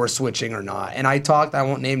like, yeah, we're switching or not. And I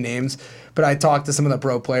won't name names, but I talked to some of the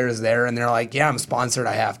pro players there, and they're like, yeah, I'm sponsored,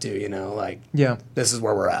 I have to, you know, like, Yeah. this is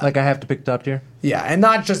where we're at. Like I have to pick top tier. Yeah, and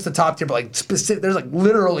not just the top tier, but like specific. There's like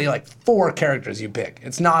literally like 4 characters you pick.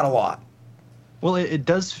 It's not a lot. Well, it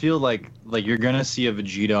does feel like you're gonna see a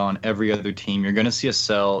Vegeta on every other team. You're gonna see a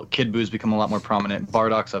Cell. Kid Boo's become a lot more prominent.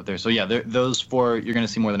 Bardock's up there. So yeah, those 4 you're gonna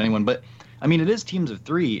see more than anyone. But I mean, it is teams of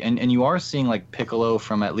 3, and you are seeing like Piccolo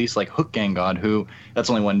from at least like Hook Gang God, who that's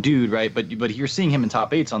only one dude, right? But you're seeing him in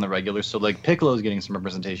top 8s on the regular. So like Piccolo's getting some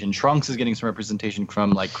representation. Trunks is getting some representation from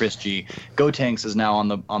like Chris G. Gotenks is now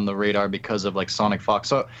on the radar because of like Sonic Fox.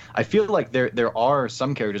 So I feel like there are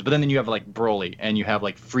some characters, but then you have like Broly, and you have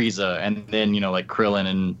like Frieza, and then you know like Krillin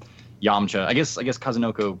and Yamcha. I guess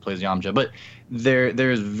Kazunoko plays Yamcha, but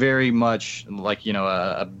there's very much like, you know,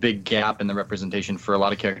 a big gap in the representation for a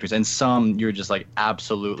lot of characters, and some you're just like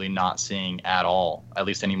absolutely not seeing at all, at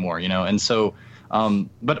least anymore, you know. And so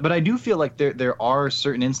but I do feel like there are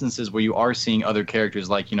certain instances where you are seeing other characters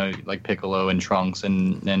like, you know, like Piccolo and Trunks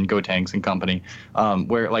and Gotenks and company,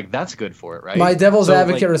 where like that's good for it, right? My devil's So,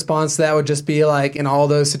 advocate like, response to that would just be like, in all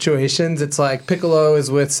those situations, it's like Piccolo is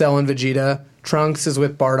with Cell and Vegeta, Trunks is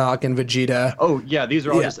with Bardock and Vegeta. oh yeah, these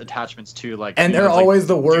are all Yeah. just attachments to like, And you know, they're it's like always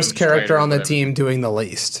the worst Doom Strider character or on the whatever. team doing the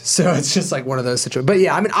least. So it's just like one of those situations. But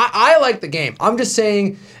yeah, I mean, I like the game. I'm just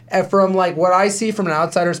saying, from like what I see from an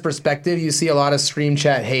outsider's perspective, you see a lot of stream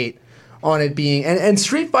chat hate on it being, and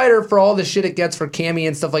Street Fighter, for all the shit it gets for Cammy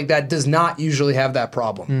and stuff like that, does not usually have that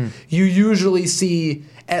problem. You usually see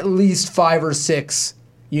at least 5 or 6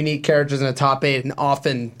 unique characters in a top 8, and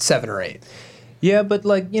often 7 or 8. Yeah, but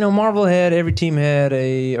like, you know, Marvel had, every team had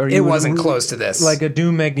a... Or It wasn't close to this. Like a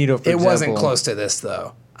Doom Magneto, for It example. wasn't close to this,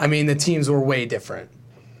 though. I mean, the teams were way different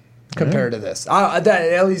compared to this. That,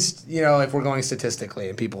 at least, you know, if we're going statistically,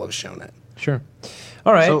 and people have shown it. Sure.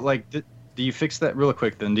 All right. So like, do you fix that real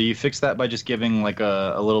quick then? Do you fix that by just giving like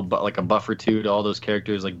a little like a buff or 2 to all those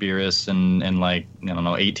characters like Beerus and like, I don't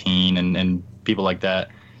know, 18 and people like that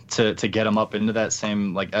to get them up into that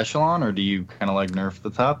same like echelon, or do you kind of like nerf the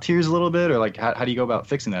top tiers a little bit, or like how do you go about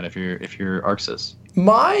fixing that if you're Arxis?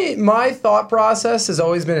 My thought process has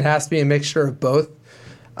always been it has to be a mixture of both,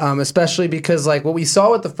 especially because like what we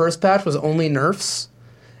saw with the first patch was only nerfs,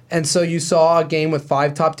 and so you saw a game with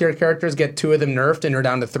 5 top tier characters get 2 of them nerfed and you're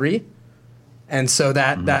down to 3. And so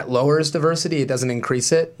that lowers diversity. It doesn't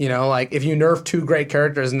increase it. You know, like if you nerf 2 great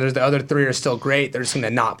characters and there's the other 3 are still great, they're just going to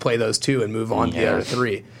not play those 2 and move on to the other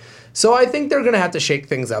 3. So I think they're going to have to shake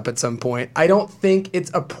things up at some point. I don't think it's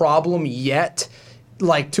a problem yet,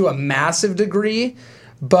 like to a massive degree,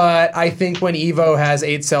 but I think when Evo has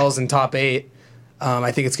 8 cells in top 8,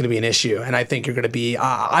 I think it's going to be an issue. And I think you're going to be,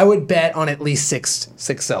 I would bet on at least six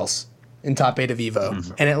cells in top 8 of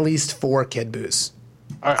Evo and at least 4 Kid Boos.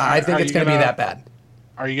 I think it's going to be that bad.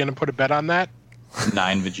 Are you going to put a bet on that?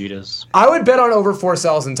 9 Vegetas. I would bet on over 4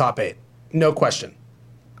 cells in top 8. No question.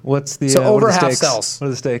 What's the So what are over the half stakes? cells. What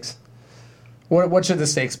are the stakes? What should the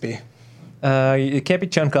stakes be? It can't be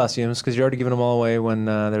Chun costumes because you're already giving them all away when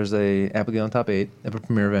there's a Abigail in top 8 at a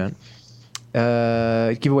premiere event.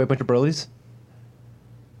 Give away a bunch of Broly's.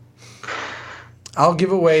 I'll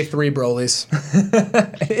give away 3 Brolys.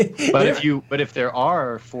 But if there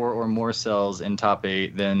are 4 or more cells in top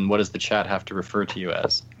 8, then what does the chat have to refer to you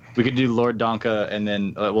as? We could do Lord Donka, and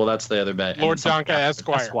then well, that's the other bet. Lord And something Donka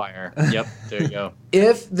after Esquire. Yep, there you go.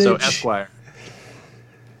 If the So Esquire.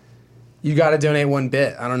 you got to donate 1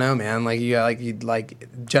 bit. I don't know, man. Like you got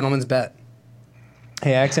gentleman's bet.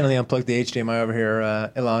 Hey, I accidentally unplugged the HDMI over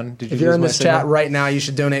here. Elon, did you If you're lose in my this chat signal? right now, you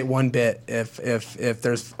should donate 1 bit if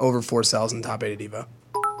there's over 4 cells in top 8 at Evo.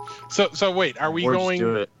 So wait, are we Or just do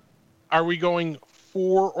going? it. Are we going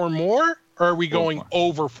 4 or more, or are we going more.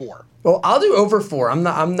 over 4? Well, I'll do over 4.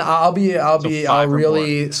 I'll five or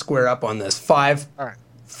really square up on this. 5 All right.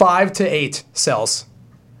 5 to 8 cells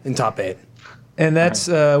in top 8 And that's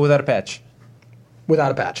without a patch. without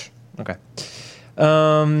a patch. Okay.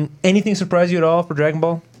 Anything surprise you at all for Dragon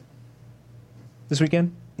Ball this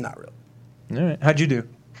weekend? Not really. All right. How'd you do? As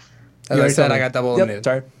You I already said, told I me. got double Yep, eliminated.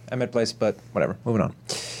 sorry. I meant place, but whatever. Moving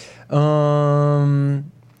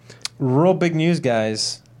on. Real big news,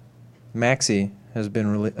 guys. Maxi has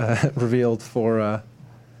been revealed for.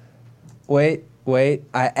 Wait.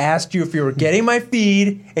 I asked you if you were getting my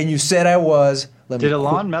feed, and you said I was. Did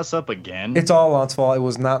Alon mess up again? It's all Alon's fault. It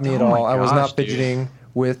was not me at all. I was gosh, not fidgeting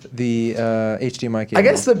with the HDMI cable. I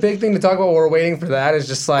guess the big thing to talk about while we're waiting for that is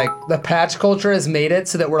just like the patch culture has made it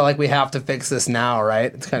so that we're like, we have to fix this now,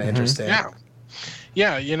 right? It's kind of interesting.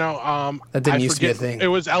 Yeah, That didn't used to be a thing. It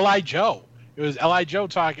was Li Joe. It was Li Joe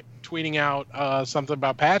tweeting out something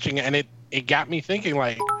about patching, and it got me thinking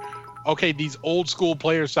like, okay, these old school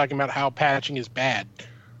players talking about how patching is bad.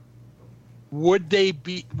 Would they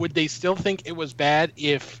still think it was bad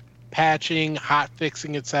if patching, hot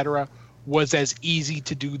fixing, etc. was as easy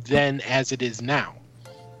to do then as it is now?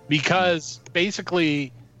 Because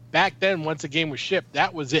basically back then, once a game was shipped,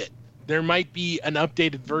 that was it. There might be an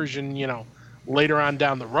updated version, later on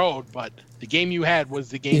down the road, but the game you had was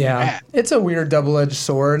the game you had. It's a weird double-edged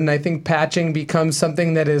sword, and I think patching becomes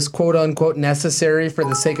something that is quote-unquote necessary for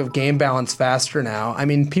the sake of game balance faster now. I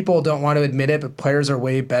mean, people don't want to admit it, but players are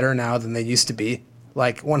way better now than they used to be.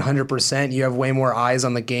 Like 100%. You have way more eyes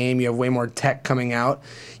on the game. You have way more tech coming out.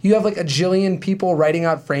 You have like a jillion people writing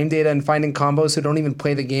out frame data and finding combos who don't even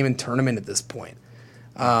play the game in tournament at this point.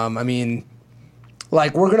 I mean,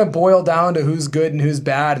 like, we're going to boil down to who's good and who's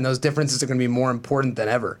bad, and those differences are going to be more important than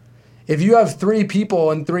ever. If you have 3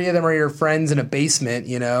 people and 3 of them are your friends in a basement,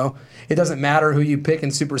 it doesn't matter who you pick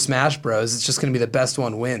in Super Smash Bros. It's just going to be the best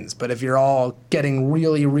one wins. But if you're all getting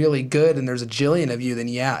really, really good and there's a jillion of you, then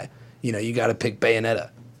you got to pick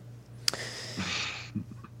Bayonetta.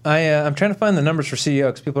 I'm trying to find the numbers for CEO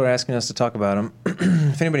because people are asking us to talk about them.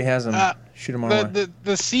 If anybody has them, shoot them our way. The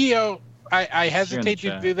CEO, I hesitate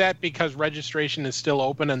to do that because registration is still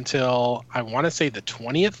open until, I want to say, the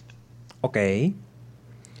 20th. Okay.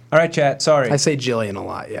 All right, chat. Sorry. I say jillion a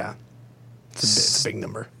lot, yeah. It's a big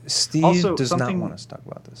number. Steve Also, does not want us to talk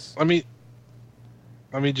about this. Let me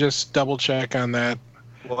just double check on that.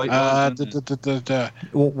 Well, Wow.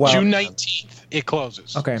 June 19th, it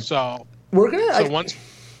closes. Okay. So We're gonna.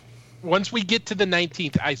 once we get to the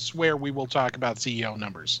 19th, I swear we will talk about CEO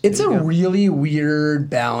numbers. It's a really weird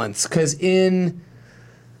balance because in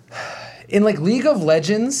like League of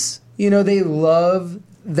Legends, they love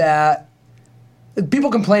that.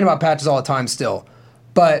 People complain about patches all the time still,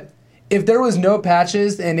 but if there was no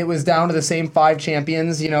patches and it was down to the same 5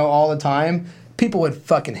 champions, all the time, people would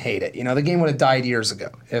fucking hate it. The game would have died years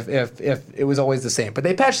ago if it was always the same. But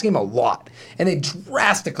they patched the game a lot, and they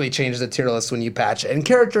drastically changed the tier list when you patch it. And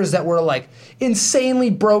characters that were like insanely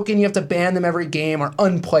broken, you have to ban them every game, are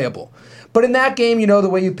unplayable. But in that game, the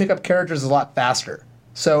way you pick up characters is a lot faster.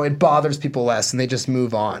 So it bothers people less, and they just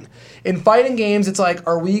move on. In fighting games, it's like,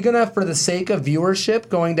 are we going to, for the sake of viewership,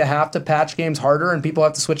 going to have to patch games harder and people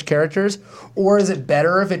have to switch characters? Or is it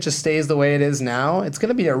better if it just stays the way it is now? It's going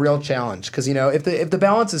to be a real challenge because, if the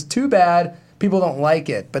balance is too bad, people don't like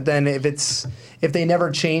it. But then if they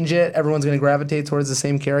never change it, everyone's going to gravitate towards the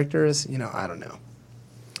same characters. I don't know.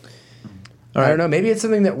 I don't know. Maybe it's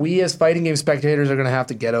something that we as fighting game spectators are going to have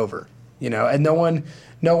to get over. And no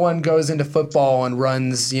one goes into football and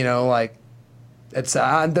runs, like that's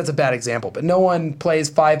a bad example, but no one plays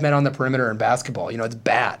 5 men on the perimeter in basketball. It's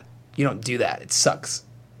bad. You don't do that. It sucks.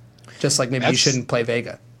 Just like maybe you shouldn't play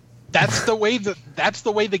Vega. That's the way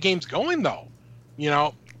the game's going, though.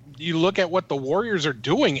 You look at what the Warriors are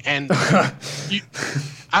doing, and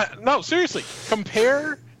no, seriously,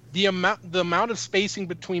 compare the amount of spacing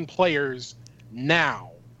between players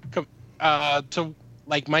now to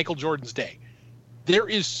like Michael Jordan's day.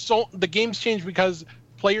 The game's changed because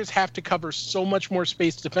players have to cover so much more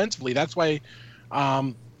space defensively. That's why,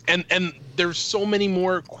 and there's so many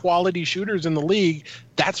more quality shooters in the league.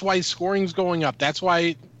 That's why scoring's going up. That's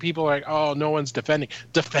why people are like, oh, no one's defending.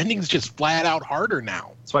 Defending's just flat out harder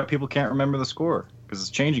now. That's why people can't remember the score because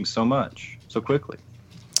it's changing so much, so quickly.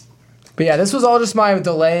 But yeah, this was all just my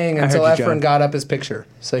delaying until heard you, Efren John. got up his picture.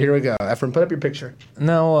 So here we go. Efren, put up your picture.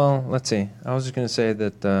 No, well, let's see. I was just going to say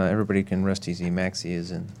that everybody can rest easy. Maxi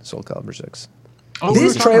is in Soul Calibur 6. Oh, These we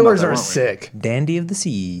were talking trailers about that, are weren't we? sick. Dandy of the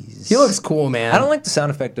Seas. He looks cool, man. I don't like the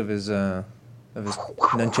sound effect of his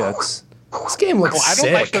nunchucks. This game looks Well, I sick.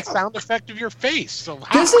 don't like the sound effect of your face. So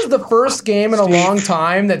how? This is the first game in a long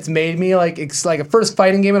time that's made me like it's like a first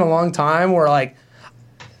fighting game in a long time where like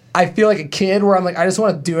I feel like a kid where I'm like I just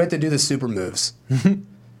want to do it to do the super moves.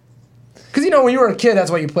 Because when you were a kid, that's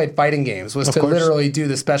why you played fighting games was Of to course. literally do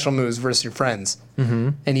the special moves versus your friends.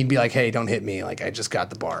 Mm-hmm. And you'd be like, "Hey, don't hit me! Like I just got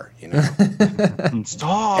the bar."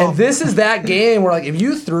 Stop. And this is that game where like if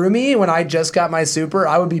you threw me when I just got my super,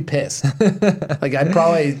 I would be pissed. Like I'd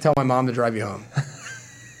probably tell my mom to drive you home.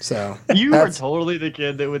 So You were that's- totally the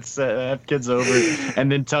kid that would have kids over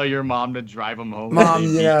and then tell your mom to drive them home. Mom,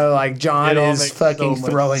 you know, like John It all is makes fucking so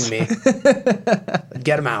much throwing me.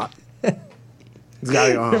 Get him out. He's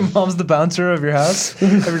gotta go Your home. mom's the bouncer of your house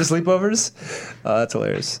every to sleepovers. Oh, that's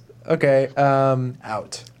hilarious. Okay,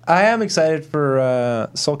 Out. I am excited for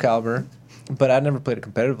Soul Calibur, but I've never played it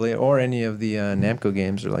competitively or any of the Namco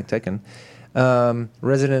games or like Tekken.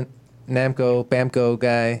 Resident Namco, Bamco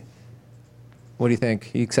guy. What do you think?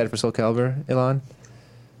 You excited for Soul Calibur, Elon?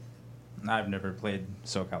 I've never played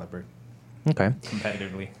Soul Calibur Okay.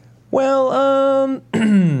 competitively. Well,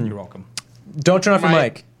 You're welcome. don't turn off your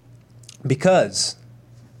Mike. mic because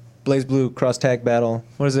Blaze Blue cross tag battle.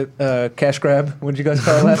 What is it? Cash grab. What did you guys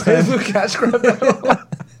call it last time? Cash grab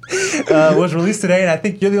Was released today, and I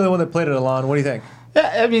think you're the only one that played it, Elon. What do you think?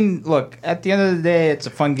 Yeah, I mean, look, at the end of the day, it's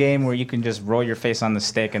a fun game where you can just roll your face on the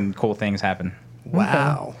stick and cool things happen.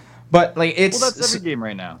 Wow. But like it's Well, that's every game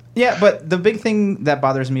right now. yeah, but the big thing that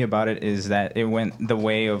bothers me about it is that it went the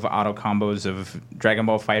way of auto combos of Dragon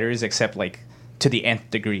Ball Fighters, except like to the nth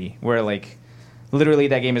degree, where like literally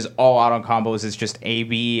that game is all auto combos. It's just A,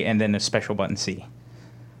 B, and then a special button C.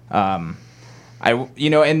 And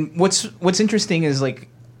what's interesting is like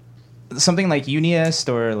something like Uniest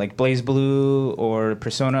or like Blaze Blue or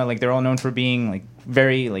Persona, like they're all known for being like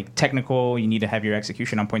very like technical. You need to have your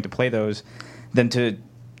execution on point to play those. Then to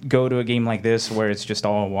go to a game like this where it's just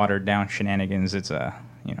all watered down shenanigans, it's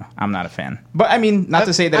I'm not a fan. But I mean, not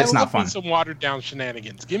to say that it's I not love me fun. some watered down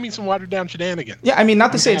shenanigans. Give me some watered down shenanigans. Yeah, I mean,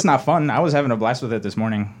 not to say it's not fun. I was having a blast with it this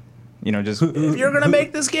morning. Just If you're gonna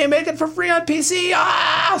make this game, make it for free on PC.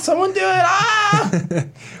 Ah, someone do it.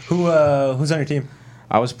 Ah. Who's on your team?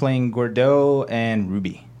 I was playing Gordeau and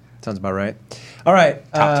Ruby. Sounds about right. All right.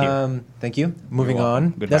 Top tier. Thank you. Moving You're welcome. on.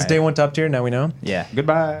 Goodbye. That's day one top tier. Now we know. Yeah,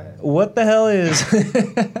 goodbye. What the hell is?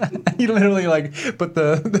 You literally like put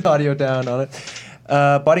the audio down on it.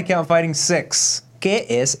 Body count fighting 6. ¿Qué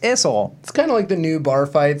es eso? It's kind of like the new bar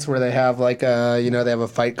fights where they have like they have a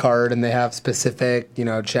fight card and they have specific,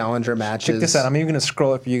 challenger matches. Check this out. I'm even gonna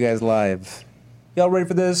scroll it for you guys live. Y'all ready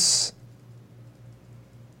for this?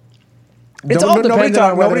 It's all nobody dependent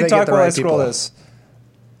talk. on whether Nobody they talk get the while I right scroll people. this.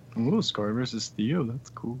 Ooh, Scar versus Theo. That's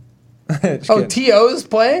cool. Just Oh, kidding. T.O.'s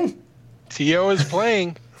playing? Tio is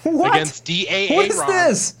playing What? against DAA What is Ron.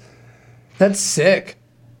 this? That's sick.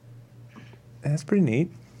 That's pretty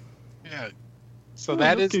neat. Yeah. So Oh,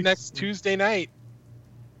 that that is kicks- next Tuesday night.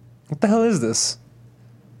 What the hell is this?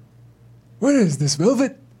 What is this,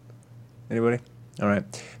 Velvet? Anybody? All right.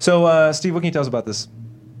 So, Steve, what can you tell us about this?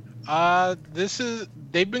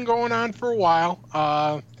 They've been going on for a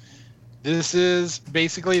while. This is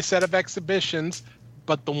basically a set of exhibitions,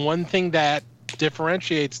 but the one thing that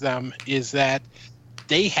differentiates them is that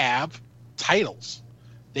they have titles.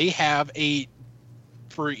 They have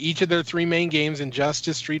for each of their 3 main games,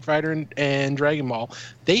 Injustice, Street Fighter, and Dragon Ball,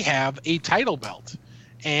 they have a title belt.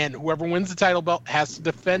 And whoever wins the title belt has to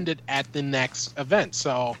defend it at the next event.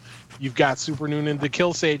 So you've got Super Noonan the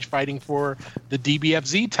Kill Sage fighting for the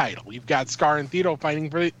DBFZ title. You've got Scar and Theto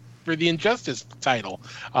fighting for the Injustice title.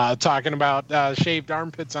 Talking about shaved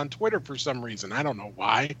armpits on Twitter for some reason. I don't know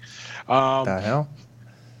why. The hell?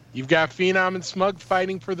 You've got Phenom and Smug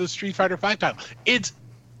fighting for the Street Fighter V title. It's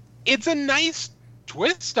a nice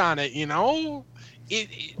twist on it,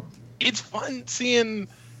 It's fun seeing,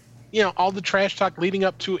 all the trash talk leading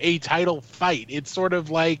up to a title fight. It's sort of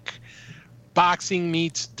like boxing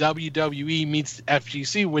meets WWE meets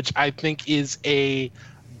FGC, which I think is a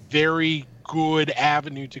very good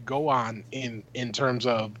avenue to go on in terms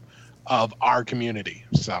of our community.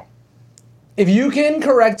 So If you can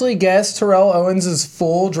correctly guess Terrell Owens'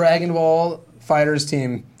 full Dragon Ball Fighters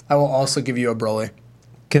team, I will also give you a Broly.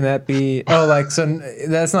 Can that be? Oh, that's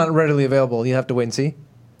not readily available. You have to wait and see.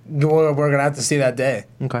 We're going to have to see that day.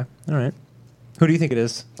 Okay. All right. Who do you think it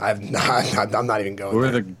is? I'm not even going Who are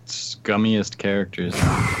there. the scummiest characters?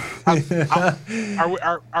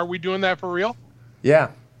 are we doing that for real? Yeah.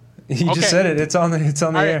 You Okay. just said it. It's on the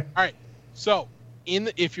All right, air. all right. So,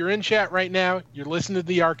 if you're in chat right now, you're listening to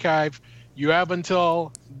the archive. You have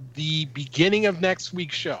until the beginning of next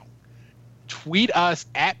week's show. Tweet us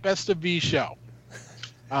at Best of V Show.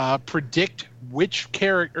 Predict which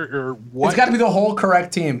character or what. It's got to be the whole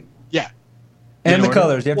correct team. Yeah. And the order?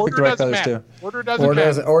 colors. You have to pick the Order right doesn't colors matter. too. Order doesn't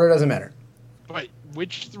matter. Order doesn't matter. But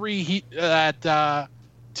which 3 that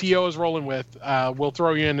T.O. is rolling with, we'll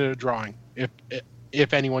throw you into a drawing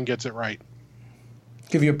if anyone gets it right.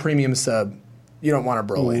 Give you a premium sub. You don't want a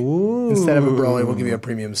Broly. Ooh. Instead of a Broly, we'll give you a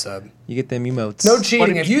premium sub. You get them emotes. No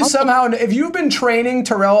cheating. But If you've been training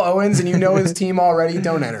Terrell Owens and you know his team already,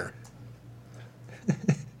 don't enter.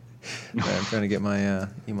 Sorry, I'm trying to get my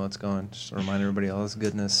emotes going. Just to remind everybody all this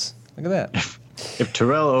goodness. Look at that. If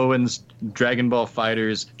Terrell Owens, Dragon Ball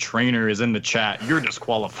Fighters trainer, is in the chat, you're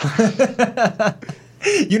disqualified.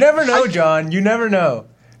 You never know, John. You never know.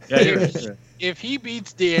 Yeah, If he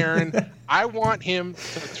beats De'Aaron, I want him to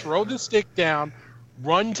throw the stick down,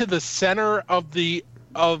 run to the center of the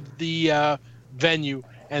venue,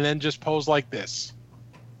 and then just pose like this,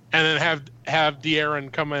 and then have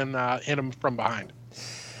De'Aaron come and hit him from behind.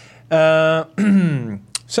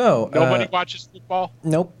 So Nobody watches football.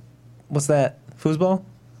 Nope. What's that? Foosball?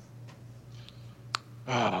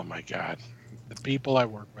 Oh my God, the people I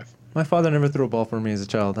work with. My father never threw a ball for me as a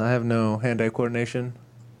child. I have no hand-eye coordination,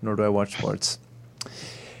 nor do I watch sports.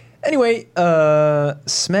 Anyway,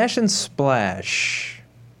 Smash and Splash.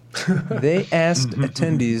 They asked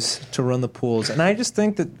attendees to run the pools, and I just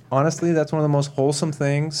think that honestly, that's one of the most wholesome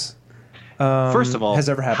things. First of all, has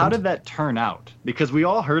ever happened. How did that turn out? Because we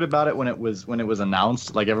all heard about it when it was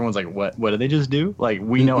announced. Like everyone's like, "What? What did they just do?" Like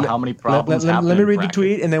we know how many problems happened. Let me read the practice.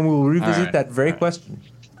 tweet, and then we'll revisit All right. that very All right. question.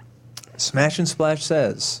 Smash and Splash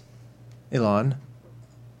says, Elon,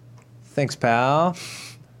 thanks, pal.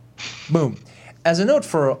 Boom. As a note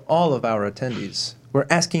for all of our attendees, we're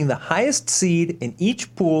asking the highest seed in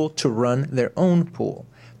each pool to run their own pool.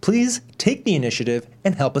 Please take the initiative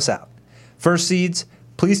and help us out. First seeds,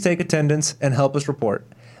 please take attendance and help us report.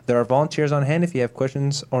 There are volunteers on hand if you have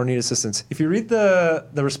questions or need assistance. If you read the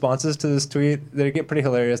responses to this tweet, they get pretty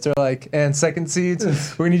hilarious. They're like, and second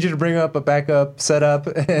seeds, we need you to bring up a backup setup,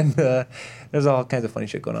 and there's all kinds of funny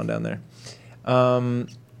shit going on down there.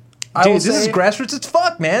 Dude, this is grassroots as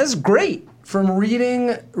fuck, man. This is great. From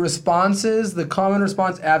reading responses, the common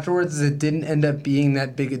response afterwards is it didn't end up being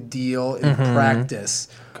that big a deal in practice.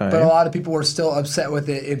 Okay. But a lot of people were still upset with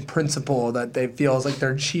it in principle, that they feel like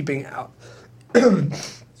they're cheaping out.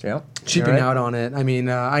 Yeah. Cheaping out on it. I mean,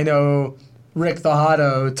 I know Rick the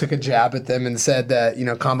Hotto took a jab at them and said that,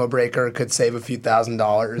 Combo Breaker could save a few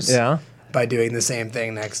 $1,000s by doing the same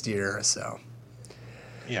thing next year. So,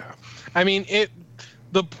 Yeah, I mean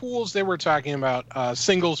the pools they were talking about,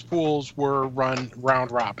 singles pools were run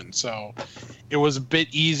round robin, so it was a bit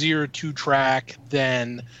easier to track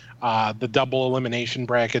than the double elimination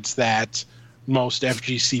brackets that most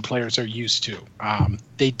FGC players are used to.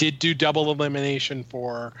 They did do double elimination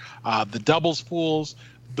for the doubles pools.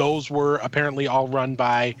 Those were apparently all run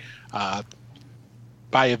by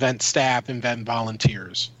event staff, event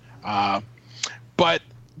volunteers. But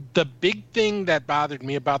the big thing that bothered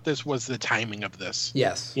me about this was the timing of this.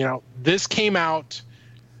 yes. This came out,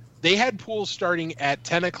 they had pools starting at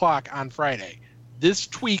 10 o'clock on Friday. This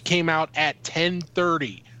tweet came out at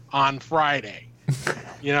 10:30 on Friday.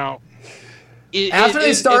 After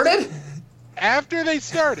they started? After they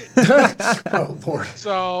started. Oh, Lord.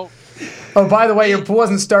 So, Oh, by the way, your pool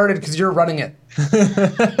hasn't started because you're running it.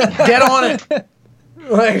 Get on it.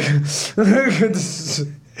 Like,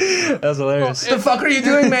 That was hilarious. the fuck are you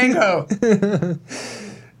doing, Mango?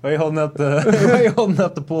 Why are you holding up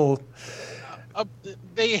the pool?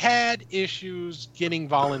 they had issues getting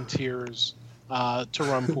volunteers to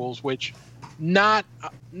run pools, which not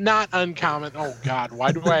uncommon. Oh God,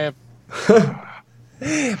 why do I have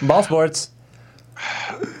Ball sports.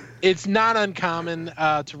 It's not uncommon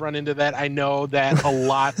to run into that. I know that a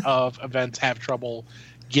lot of events have trouble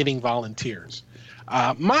getting volunteers.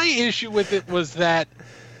 My issue with it was that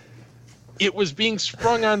it was being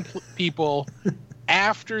sprung on people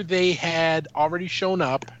after they had already shown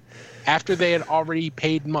up, after they had already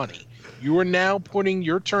paid money. You are now putting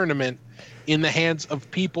your tournament in the hands of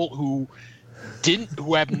people who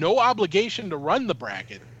have no obligation to run the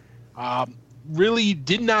bracket, really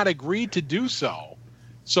did not agree to do so.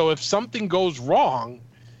 So if something goes wrong,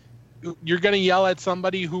 you're going to yell at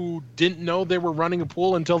somebody who didn't know they were running a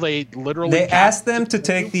pool until they literally... They asked them to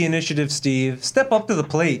take the initiative, Steve. Step up to the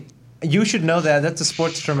plate. You should know that. That's a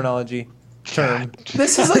sports terminology term.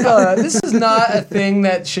 This is not a thing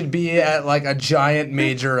that should be at like a giant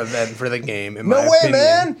major event for the game. In my No way, opinion.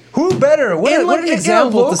 man. Who better? What In, like, an in a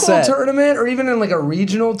example local to set. tournament, or even in like a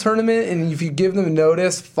regional tournament, and if you give them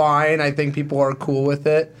notice, fine. I think people are cool with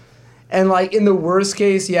it. And like in the worst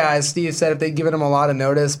case, yeah, as Steve said, if they'd given him a lot of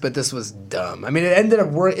notice, but this was dumb. I mean, it ended up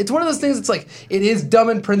working. It's one of those things. It's like it is dumb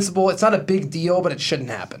in principle. It's not a big deal, but it shouldn't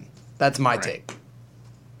happen. That's my take.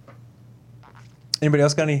 Anybody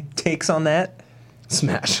else got any takes on that?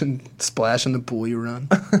 Smash and splash in the pool you run.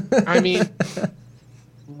 I mean,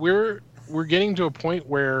 we're getting to a point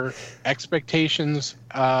where expectations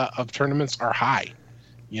of tournaments are high,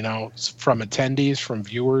 you know, from attendees, from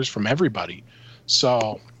viewers, from everybody.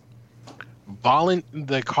 So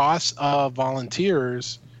the cost of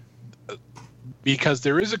volunteers, because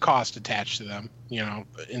there is a cost attached to them,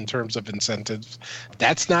 in terms of incentives.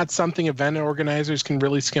 That's not something event organizers can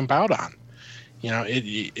really skimp out on.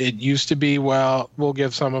 It used to be, well, we'll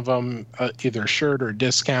give some of them either a shirt or a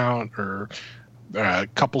discount or a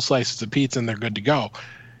couple slices of pizza and they're good to go.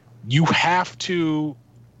 You have to,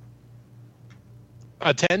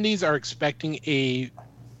 attendees are expecting a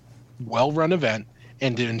well-run event,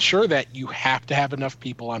 and to ensure that, you have to have enough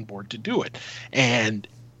people on board to do it. And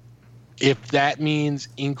if that means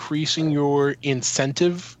increasing your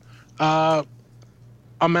incentive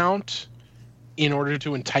amount in order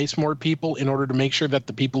to entice more people, in order to make sure that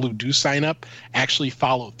the people who do sign up actually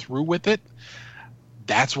follow through with it,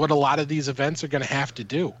 that's what a lot of these events are going to have to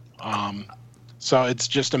do. So it's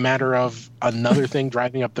just a matter of another thing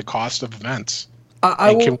driving up the cost of events.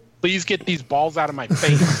 Can we please get these balls out of my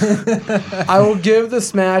face? I will give the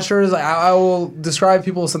Smashers, I will describe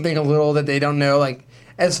people something a little that they don't know. Like,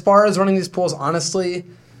 as far as running these pools, honestly,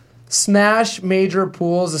 Smash major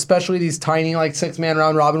pools, especially these tiny, like 6-man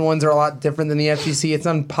round robin ones, are a lot different than the FGC. It's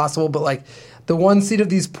not impossible, but like the one seed of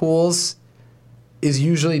these pools is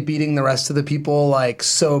usually beating the rest of the people. Like,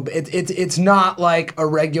 so it's not like a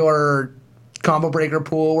regular combo breaker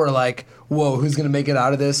pool where like, whoa, who's gonna make it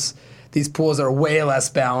out of this? These pools are way less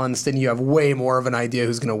balanced, and you have way more of an idea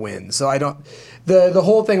who's gonna win. So I don't. The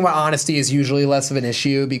whole thing about honesty is usually less of an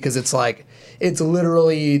issue because it's like, it's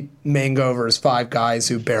literally Mango versus 5 guys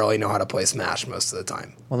who barely know how to play Smash most of the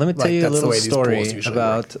time. Well, let me tell you a little story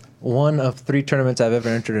about work. one of 3 tournaments I've ever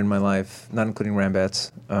entered in my life, not including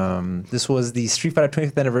Rambats. This was the Street Fighter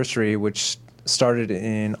 25th anniversary, which started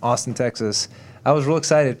in Austin, Texas. I was real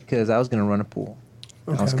excited because I was going to run a pool.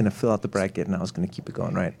 Okay. I was going to fill out the bracket, and I was going to keep it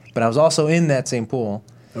going right. But I was also in that same pool.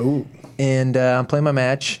 Ooh. And I'm playing my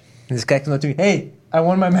match, and this guy comes up to me, hey, I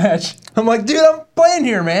won my match. I'm like, dude, I'm playing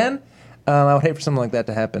here, man. I would hate for something like that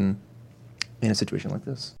to happen in a situation like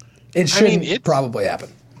this. It should probably happen.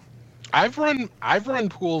 I've run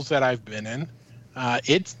pools that I've been in.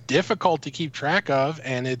 It's difficult to keep track of,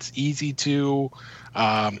 and it's easy to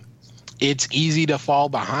fall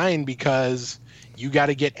behind because you got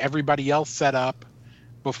to get everybody else set up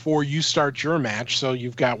before you start your match. So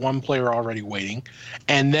you've got one player already waiting,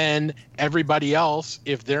 and then everybody else,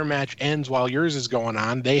 if their match ends while yours is going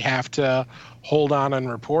on, they have to hold on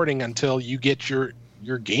reporting until you get your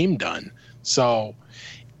game done. So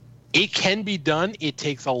it can be done. It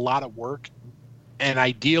takes a lot of work, and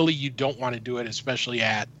ideally you don't want to do it, especially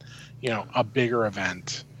at a bigger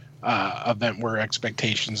event where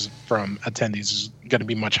expectations from attendees is going to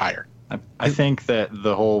be much higher. I think that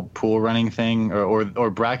the whole pool running thing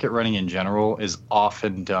or bracket running in general is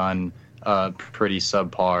often done pretty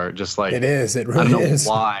subpar. Just like it is. It really is. I don't know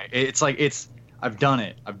why. It's like I've done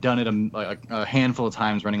it. I've done it a handful of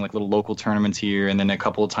times running like little local tournaments here, and then a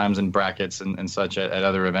couple of times in brackets and such at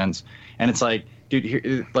other events. And it's like, dude,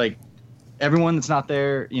 here, like everyone that's not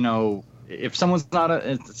there, if someone's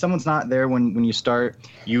not there when you start,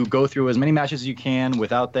 you go through as many matches as you can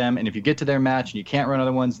without them, and if you get to their match and you can't run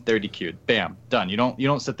other ones, they're DQ'd. Bam, done. You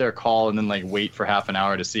don't sit there, call, and then like wait for half an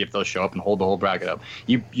hour to see if they'll show up and hold the whole bracket up.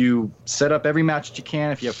 You set up every match that you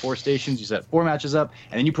can. If you have 4 stations, you set 4 matches up,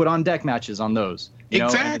 and then you put on deck matches on those.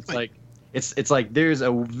 Exactly. It's like there's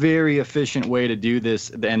a very efficient way to do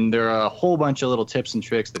this, and there are a whole bunch of little tips and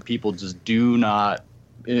tricks that people just do not.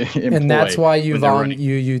 And that's why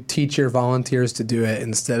you teach your volunteers to do it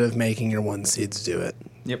instead of making your 1 seeds do it.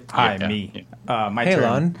 Yep. Hi, me. My hey, turn.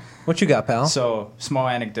 Lon. What you got, pal? So, small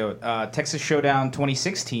anecdote. Texas Showdown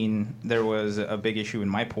 2016, there was a big issue in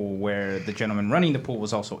my pool where the gentleman running the pool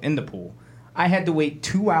was also in the pool. I had to wait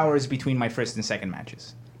 2 hours between my first and second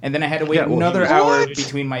matches. And then I had to wait another hour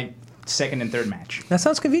between my second and third match. That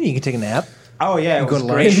sounds convenient. You can take a nap. Oh, yeah, it was to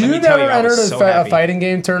great. If you never entered a fighting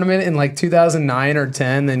game tournament in like 2009 or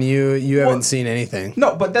 10, then you haven't seen anything.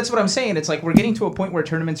 No, but that's what I'm saying. It's like we're getting to a point where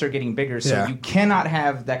tournaments are getting bigger, so you cannot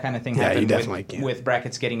have that kind of thing happen with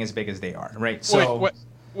brackets getting as big as they are, right? So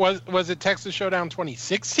was it Texas Showdown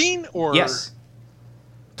 2016 or yes,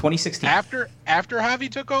 2016 after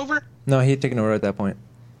Javi took over? No, he had taken over at that point.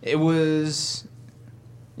 It was.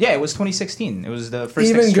 Yeah, it was 2016. It was the first.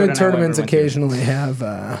 Even good tournaments occasionally have.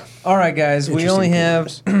 All right, guys, we only have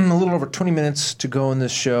a little over 20 minutes to go in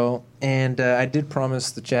this show, and I did promise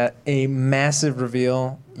the chat a massive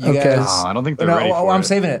reveal. You guys, I don't think they're ready for I'm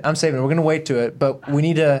saving it. We're going to wait to it, but we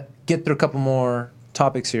need to get through a couple more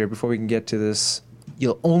topics here before we can get to this.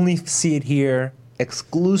 You'll only see it here,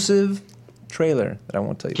 exclusive trailer that I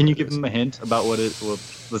won't tell you. Can you give them a hint about what it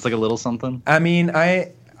was? Like a little something. I mean,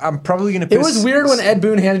 I'm probably going to piss. It was weird when Ed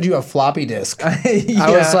Boon handed you a floppy disk. I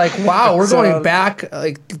was like, wow, we're going back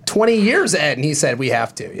like 20 years, Ed. And he said, we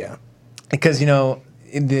have to, yeah. because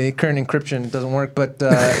the current encryption doesn't work. But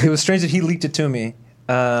it was strange that he leaked it to me.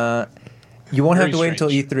 You won't have Very to wait until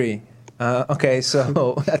strange. E3. Okay,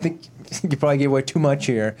 so I think you probably gave away too much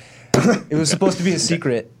here. It was supposed to be a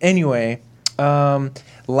secret. Anyway,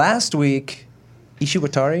 last week,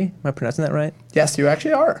 Ishiwatari, am I pronouncing that right? Yes, you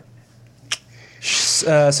actually are.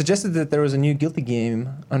 Suggested that there was a new Guilty game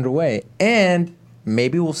underway, and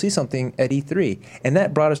maybe we'll see something at E3. And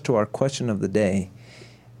that brought us to our question of the day.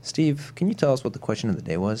 Steve, can you tell us what the question of the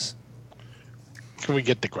day was? Can we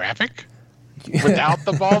get the graphic? Without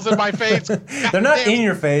the balls in my face? They're not in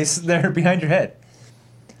your face, they're behind your head.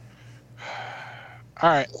 All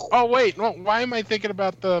right. Oh, wait. No, why am I thinking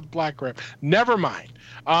about the black grip? Never mind.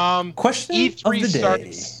 Question E3 of the day.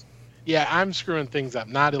 starts. Yeah, I'm screwing things up.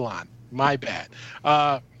 Not Elon. My bad.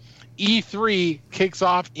 E3 kicks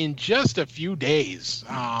off in just a few days.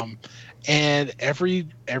 And every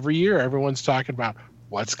year, everyone's talking about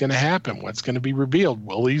what's going to happen, what's going to be revealed.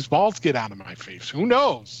 Will these balls get out of my face? Who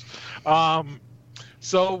knows?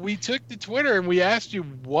 So we took to Twitter and we asked you,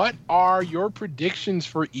 what are your predictions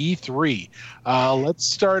for E3? Let's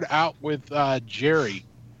start out with Jerry.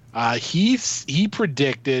 He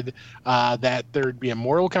predicted that there'd be a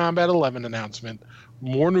Mortal Kombat 11 announcement,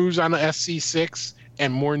 more news on the SC6,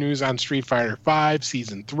 and more news on Street Fighter V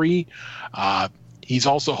Season 3. He's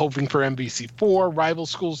also hoping for MVC4, Rival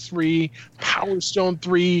Schools 3, Power Stone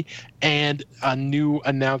 3, and a new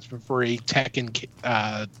announcement for a Tekken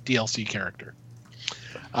DLC character.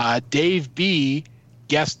 Dave B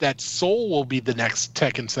guessed that Soul will be the next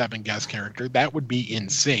Tekken 7 guest character. That would be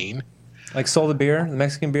insane. Like Sol the beer, the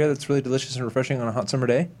Mexican beer that's really delicious and refreshing on a hot summer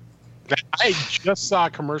day. I just saw a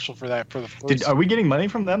commercial for that for the first. Are we getting money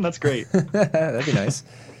from them? That's great. That'd be nice.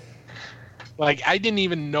 Like, I didn't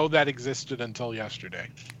even know that existed until yesterday.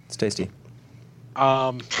 It's tasty.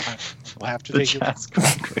 We'll have to The take it. chat's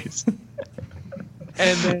going crazy.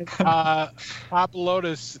 And then Papa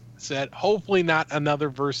Lotus said, hopefully not another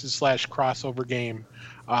versus/crossover game.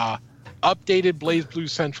 Updated Blaze Blue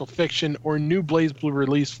Central Fiction or new Blaze Blue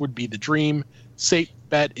release would be the dream. Safe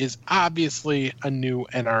bet is obviously a new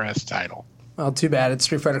NRS title. Well, too bad. It's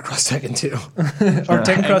Street Fighter Cross Tekken 2. Or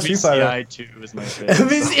Tekken Cross Street Fighter. MVCI 2 is my favorite.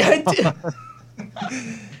 MVCI 2.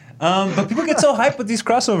 But people get so hyped with these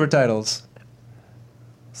crossover titles.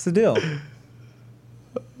 What's the deal?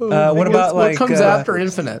 What about what comes after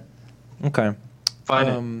Infinite? Okay.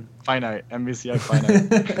 Finite. MVCI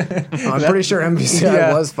Finite. I'm pretty sure MVCI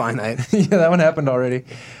Yeah. was finite. Yeah, that one happened already.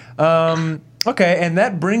 Okay, and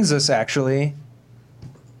that brings us actually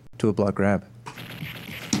to a block grab.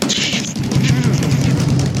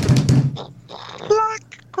 Block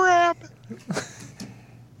grab.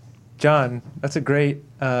 John, that's a great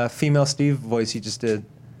female Steve voice you just did.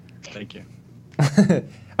 Thank you.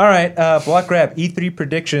 All right, block grab, E3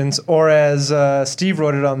 predictions, or as Steve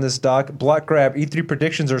wrote it on this doc, block grab, E3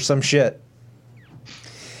 predictions or some shit.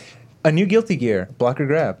 A new Guilty Gear, block or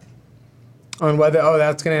grab. On whether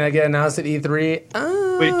that's going to get announced at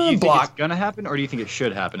E3. Wait, do you think block. it's gonna happen, or do you think it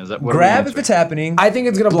should happen? Is that what Grab if it's happening. I think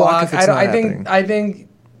it's going to Block block. if it's not I think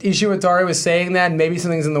Ishiwatari was saying that, and maybe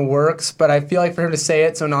something's in the works, but I feel like for him to say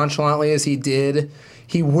it so nonchalantly as he did,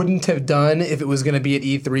 he wouldn't have done if it was going to be at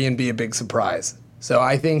E3 and be a big surprise. So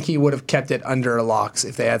I think he would have kept it under locks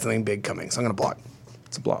if they had something big coming. So I'm going to block.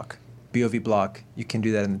 It's a block. BOV block. You can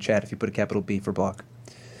do that in the chat if you put a capital B for block.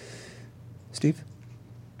 Steve?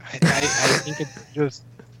 I think it's just.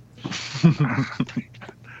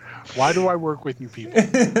 Why do I work with you people?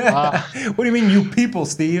 What do you mean, you people,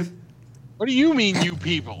 Steve? What do you mean, you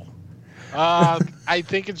people? I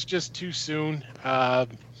think it's just too soon.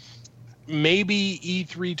 Maybe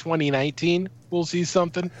E3 2019 we'll see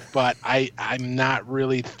something, but I'm not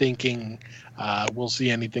really thinking we'll see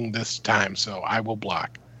anything this time, so I will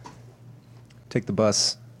block. Take the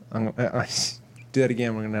bus. Do that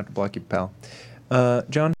again. We're going to have to block you, pal.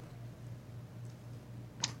 John?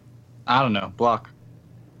 I don't know. Block.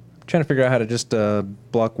 Trying to figure out how to just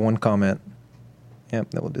block one comment.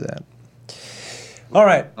 Yep, then we'll do that. All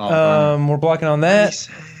right. We're blocking on that.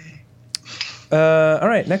 All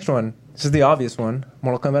right, next one. This is the obvious one.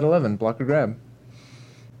 Mortal Kombat 11, block or grab.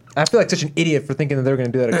 I feel like such an idiot for thinking that they were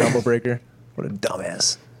going to do that at Combo Breaker. What a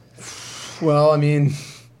dumbass. Well, I mean,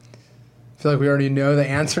 I feel like we already know the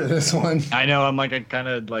answer to this one. I know. I'm like, I kind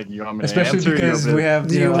of like you want me to Especially answer. because we have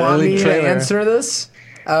Do you an want early me trailer. to answer this?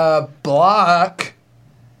 Block.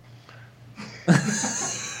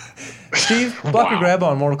 Steve, block or grab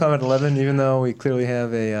on Mortal Kombat 11, even though we clearly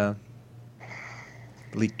have a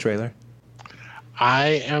leaked trailer.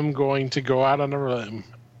 I am going to go out on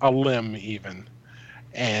a limb even,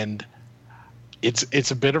 and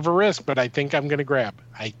it's a bit of a risk, but I think I'm going to grab.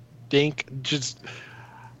 think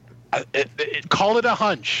call it a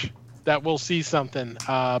hunch that we'll see something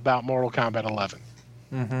about Mortal Kombat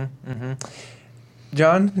 11.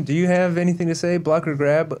 John, do you have anything to say, block or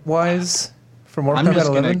grab wise, for Mortal Kombat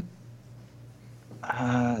 11?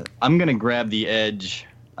 I'm gonna grab the edge,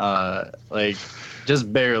 like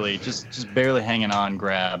just barely hanging on,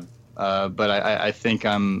 grab. But I think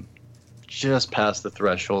I'm just past the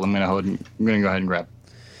threshold. I'm gonna go ahead and grab.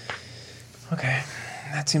 Okay,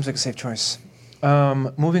 that seems like a safe choice.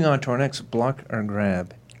 Moving on to our next block or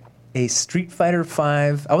grab, a Street Fighter V.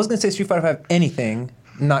 I was gonna say Street Fighter V anything,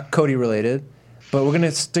 not Cody related, but we're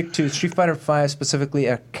gonna stick to Street Fighter V, specifically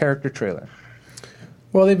a character trailer.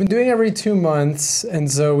 Well, they've been doing every 2 months,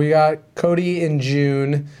 and so we got Cody in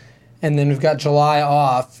June, and then we've got July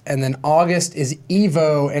off, and then August is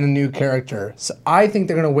Evo and a new character. So I think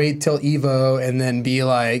they're going to wait till Evo and then be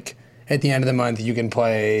like, at the end of the month, you can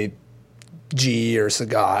play G or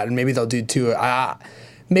Sagat, and maybe they'll do 2.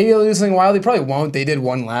 Maybe they'll do something wild. They probably won't. They did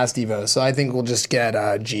 1 last Evo, so I think we'll just get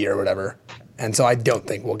G or whatever. And so I don't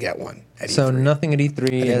think we'll get one at E3. So nothing at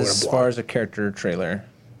E3 as far as a character trailer.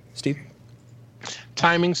 Steve?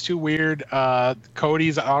 Timing's too weird.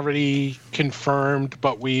 Cody's already confirmed,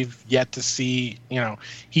 but we've yet to see.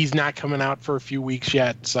 He's not coming out for a few weeks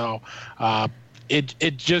yet, so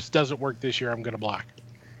it just doesn't work this year. I'm going to block.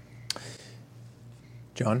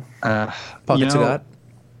 John? Pockets of that?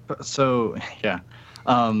 So yeah,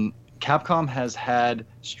 Capcom has had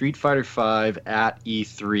Street Fighter V at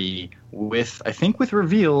E3 with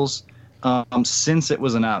reveals. Since it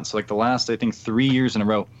was announced, like the last, I think, 3 years in a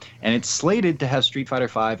row. And it's slated to have Street Fighter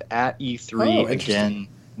V at E3 again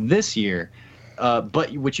this year.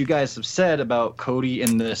 But what you guys have said about Cody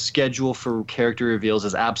and the schedule for character reveals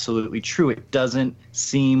is absolutely true. It doesn't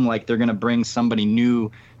seem like they're going to bring somebody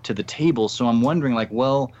new to the table. So I'm wondering,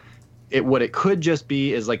 what it could just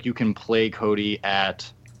be is like you can play Cody at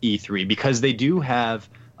E3, because they do have,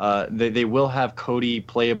 they will have Cody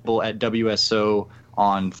playable at WSO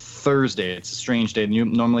on Thursday. It's a strange day.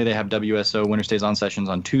 Normally they have WSO Winter Stays On sessions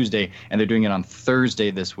on Tuesday, and they're doing it on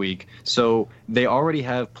Thursday this week. So they already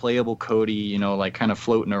have playable Cody, kind of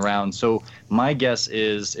floating around. So my guess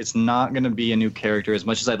is it's not going to be a new character, as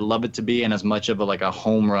much as I'd love it to be, and as much of a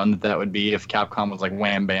home run that would be if Capcom was like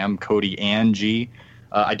wham bam Cody and G.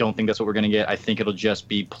 I don't think that's what we're going to get. I think it'll just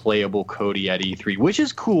be playable Cody at E3, which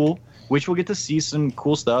is cool, which we'll get to see some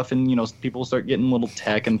cool stuff, and people will start getting little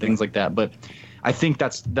tech and things like that. But I think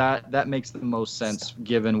that makes the most sense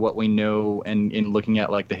given what we know and in looking at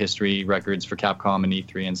the history records for Capcom and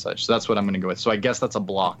E3 and such. So that's what I'm going to go with. So I guess that's a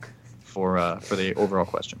block for the overall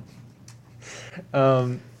question.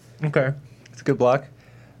 Okay, it's a good block.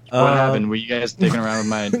 What happened? Were you guys digging around with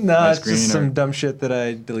my no, my it's screen? Just some dumb shit that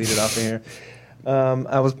I deleted off of here.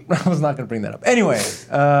 I was not going to bring that up. Anyway,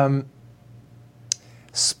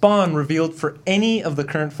 Spawn revealed for any of the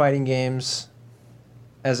current fighting games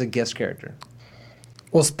as a guest character.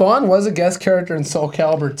 Well, Spawn was a guest character in Soul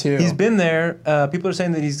Calibur 2. He's been there. People are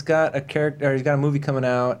saying that he's got a character, or he's got a movie coming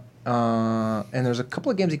out, and there's a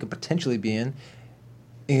couple of games he could potentially be in,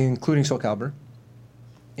 including Soul Calibur.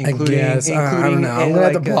 I guess. I don't know. I'm gonna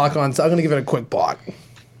have to block on. So I'm gonna give it a quick block.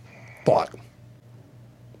 Block.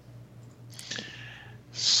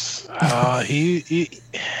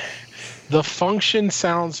 The function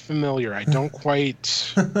sounds familiar. I don't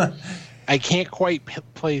quite. I can't quite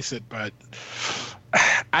place it, but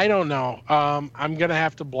I don't know. I'm gonna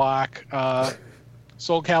have to block.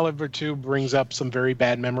 Soul Calibur 2 brings up some very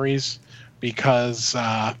bad memories because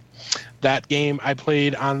that game I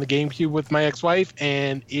played on the GameCube with my ex-wife,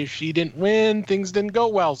 and if she didn't win, things didn't go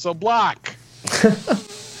well. So block.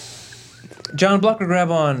 John, block or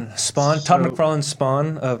grab on Spawn? Todd McFarlane's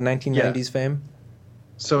Spawn of 1990s fame.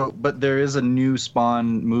 So, but there is a new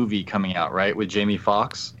Spawn movie coming out, right, with Jamie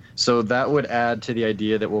Foxx. So that would add to the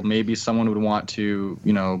idea that, well, maybe someone would want to,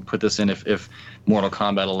 put this in if Mortal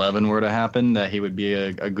Kombat 11 were to happen, that he would be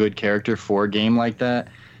a good character for a game like that.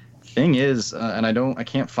 Thing is, and I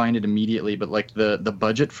can't find it immediately, but the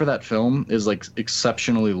budget for that film is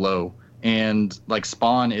exceptionally low. And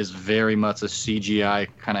Spawn is very much a CGI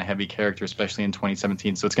kind of heavy character, especially in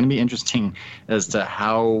 2017. So it's going to be interesting as to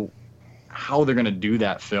how they're going to do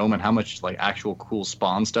that film and how much actual cool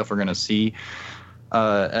Spawn stuff we're going to see.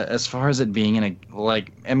 As far as it being in a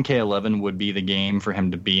MK11 would be the game for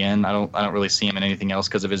him to be in. I don't really see him in anything else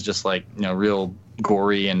because of his just real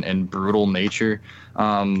gory and brutal nature. So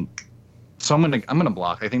I'm gonna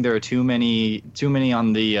block. I think there are too many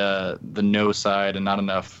on the no side and not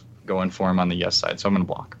enough going for him on the yes side. So I'm gonna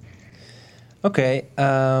block. Okay.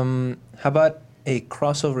 How about a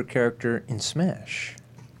crossover character in Smash?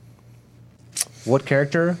 What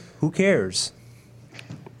character? Who cares?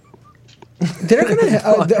 They're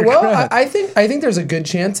gonna. I think there's a good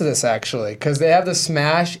chance of this actually because they have the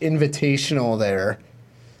Smash Invitational there,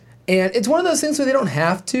 and it's one of those things where they don't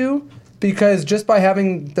have to because just by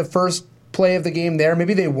having the first play of the game there,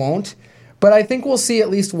 maybe they won't. But I think we'll see at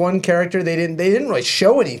least one character. They didn't really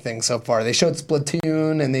show anything so far. They showed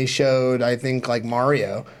Splatoon and they showed I think like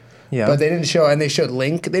Mario. Yeah. But they didn't show, and they showed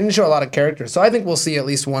Link. They didn't show a lot of characters. So I think we'll see at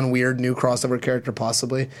least one weird new crossover character,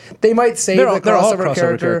 possibly. They might save They're the all crossover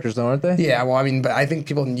crossover characters, though, aren't they? Yeah, well, I mean, but I think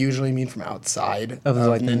people usually mean from outside of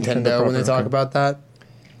like Nintendo when they proper, talk okay. about that.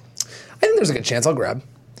 I think there's a good chance I'll grab.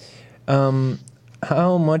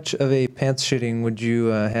 How much of a pants shitting would you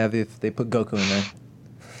have if they put Goku in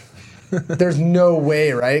there? There's no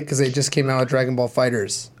way, right? Because they just came out with Dragon Ball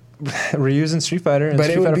Fighters. Ryu's in Street Fighter, and But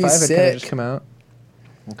it Street would Fighter be 5 had kind of sick. just come out.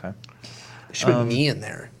 Okay. Should put me in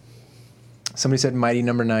there. Somebody said Mighty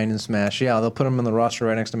Number 9 in Smash. Yeah, they'll put him in the roster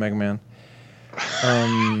right next to Mega Man.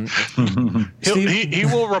 He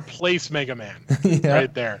will replace Mega Man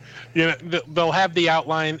right there. You know, they'll have the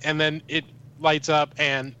outline, and then it lights up,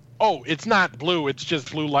 and it's not blue; it's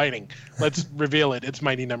just blue lighting. Let's reveal it. It's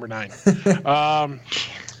Mighty Number 9.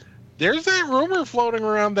 There's that rumor floating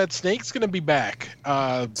around that Snake's going to be back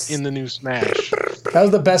in the new Smash. That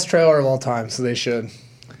was the best trailer of all time, so they should.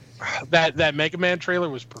 That Mega Man trailer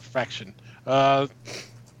was perfection. I'm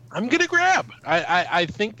gonna grab. I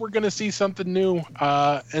think we're gonna see something new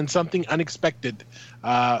and something unexpected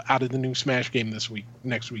out of the new Smash game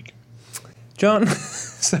next week. John,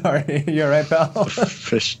 sorry, you all right, pal?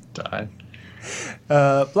 Fish died.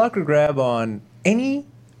 Block or grab on any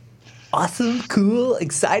awesome, cool,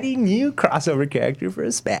 exciting new crossover character for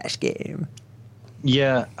a Smash game.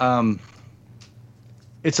 Yeah,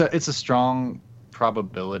 it's a strong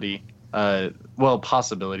probability.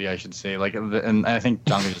 Possibility, I should say. And I think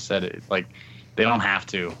John just said it. Like, they don't have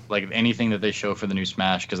to. Like, anything that they show for the new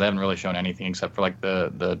Smash, because they haven't really shown anything except for like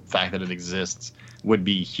the fact that it exists, would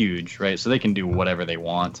be huge, right? So they can do whatever they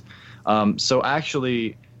want. So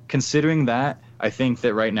actually, considering that, I think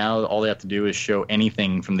that right now all they have to do is show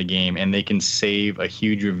anything from the game, and they can save a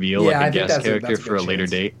huge reveal, Yeah, I like a think guest that's character a for a good later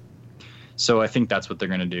chance. date. So I think that's what they're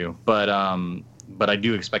gonna do. But I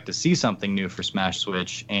do expect to see something new for Smash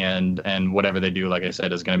Switch, and whatever they do, like I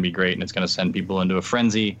said, is going to be great, and it's going to send people into a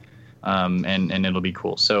frenzy, and it'll be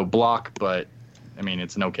cool. So block, but I mean,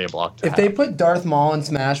 it's an okay block to If have. they put Darth Maul in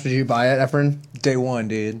Smash, would you buy it, Efren? Day one,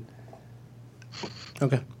 dude.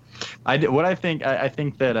 Okay. I think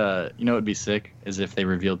that you know, it'd be sick is if they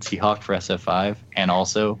revealed T-Hawk for SF5, and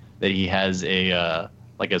also that he has a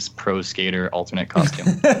like a pro skater alternate costume.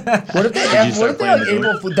 What if they like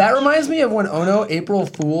April Fool? That reminds me of when Ono April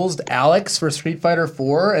Fool's Alex for Street Fighter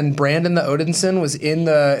 4, and Brandon the Odinson was in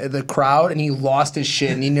the crowd, and he lost his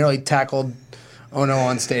shit, and he nearly tackled Ono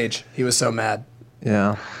on stage. He was so mad.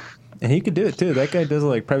 Yeah. And he could do it, too. That guy does,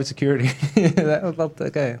 like, private security.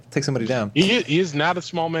 that guy take somebody down. He is not a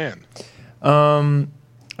small man. I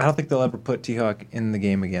don't think they'll ever put T-Hawk in the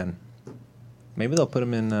game again. Maybe they'll put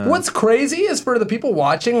him in... What's crazy is for the people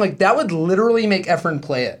watching, like, that would literally make Efren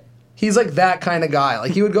play it. He's, like, that kind of guy.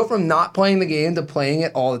 Like, he would go from not playing the game to playing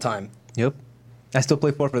it all the time. Yep. I still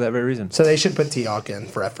play 4 for that very reason. So they should put T-Hawk in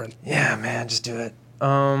for Efren. Yeah, man, just do it.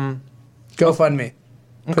 GoFundMe.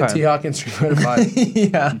 Put Okay. T-Hawk in Street Fighter 5.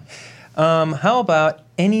 Yeah. How about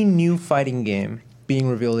any new fighting game being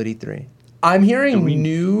revealed at E3? I'm hearing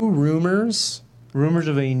new rumors Rumors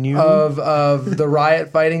of a new... of the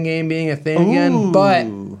Riot fighting game being a thing again, but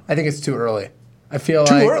I think it's too early. I feel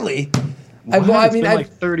Too like early? It's been like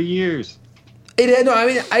 30 years.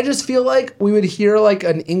 I just feel like we would hear like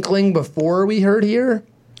an inkling before we heard here.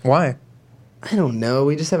 Why? I don't know.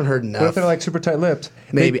 We just haven't heard enough. What if they're like super tight-lipped?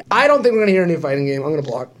 Maybe. I don't think we're gonna hear a new fighting game. I'm gonna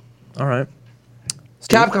block. All right.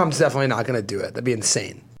 Capcom's definitely not gonna do it. That'd be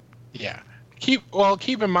insane. Yeah. Keep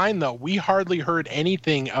in mind though, we hardly heard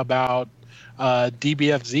anything about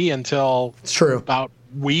DBFZ until It's true. about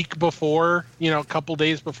week before, a couple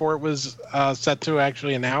days before it was set to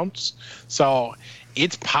actually announce. So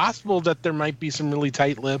it's possible that there might be some really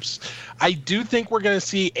tight lips. I do think we're going to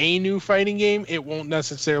see a new fighting game. It won't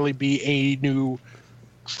necessarily be a new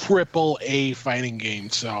AAA fighting game.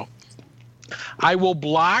 So I will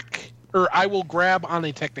grab on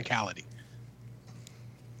a technicality.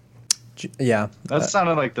 Yeah. That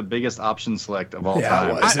sounded like the biggest option select of all Yeah, time.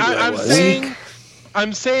 it was.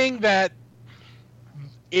 I'm saying that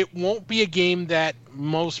it won't be a game that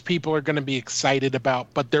most people are going to be excited about,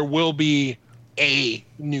 but there will be a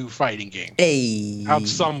new fighting game Hey. of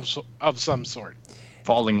some sort.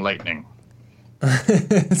 Falling Lightning.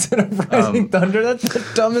 Instead of Rising Thunder, that's the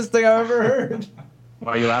dumbest thing I've ever heard.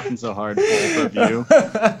 Why are you laughing so hard, both of you?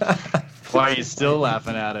 Why are you still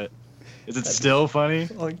laughing at it? Is it still funny?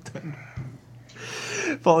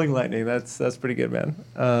 Falling lightning. That's pretty good,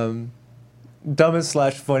 man. Dumbest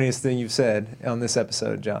 / funniest thing you've said on this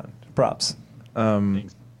episode, John. Props.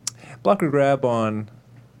 Thanks. Blocker grab on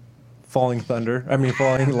falling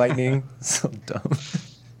lightning. So dumb.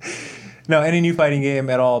 No, any new fighting game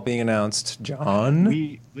at all being announced,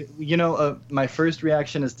 John? My first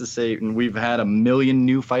reaction is to say we've had 1 million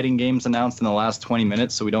new fighting games announced in the last 20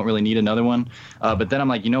 minutes, so we don't really need another one. But then I'm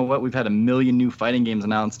like, you know what? We've had 1 million new fighting games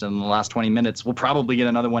announced in the last 20 minutes. We'll probably get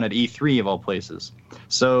another one at E3 of all places.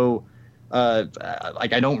 So, I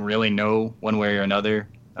don't really know one way or another,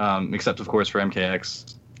 except of course for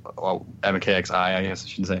MKX, well, MKXI, I guess I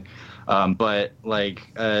should say.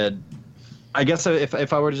 I guess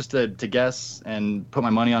if I were just to guess and put my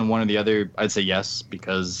money on one or the other, I'd say yes,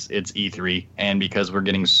 because it's E3 and because we're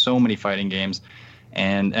getting so many fighting games,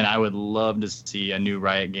 and I would love to see a new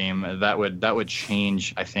Riot game that would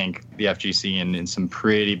change, I think, the FGC in some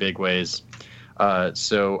pretty big ways.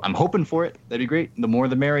 So I'm hoping for it. That'd be great. The more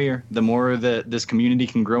the merrier. The more that this community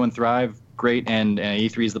can grow and thrive, great. And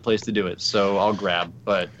E3 is the place to do it. So I'll grab,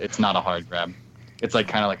 but it's not a hard grab. It's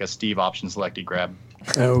kind of like a Steve option selecty grab.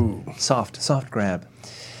 Oh, Soft grab.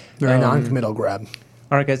 very non-committal grab.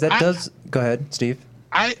 All right, guys, that does... Go ahead, Steve.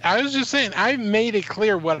 I was just saying, I made it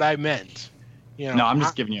clear what I meant. No, I'm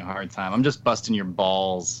just giving you a hard time. I'm just busting your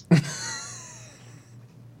balls.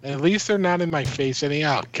 At least they're not in my face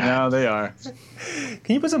anyhow. God. No, they are.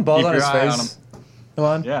 Can you put some balls Keep on his your eye on face? Come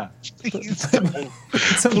on. Yeah. Please don't,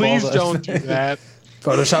 Some please balls on don't his do that.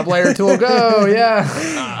 Photoshop layer tool, go, yeah.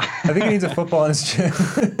 I think he needs a football in his chin.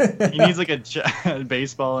 He needs like a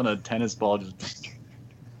baseball and a tennis ball. Just.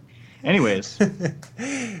 Anyways.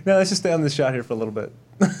 No, let's just stay on this shot here for a little bit.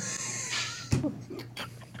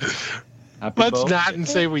 Happy Let's both? not and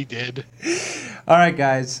say we did. All right,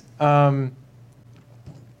 guys. We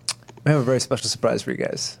have a very special surprise for you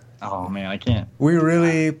guys. Oh man, I can't. We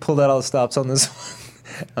really pulled out all the stops on this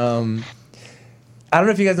one. I don't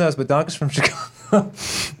know if you guys know this, but Donk is from Chicago.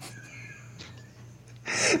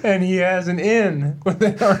 And he has an in with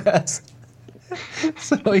NRS.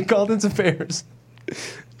 So he called in some favors.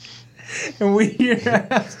 And we here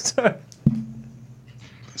asked her.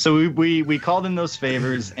 So we called in those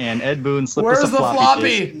favors, and Ed Boon slipped Where's us a the floppy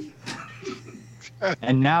disk. floppy?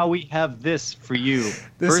 And now we have this for you.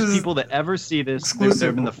 This First is people to ever see this. exclusive There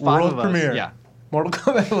have been the 5 world of us. premiere. Yeah. Mortal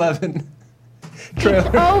Kombat 11 trailer.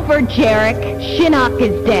 Over, Jarek. Shinnok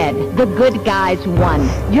is dead. The good guys won.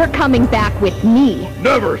 You're coming back with me.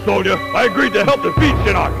 Never, Sonya. I agreed to help defeat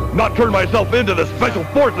Shinnok, not turn myself into the Special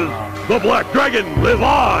Forces. The Black Dragon, live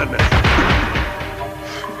on!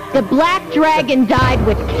 The Black Dragon died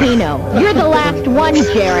with Kano. You're the last one,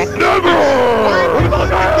 Jarek.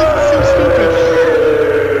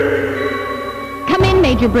 Come in,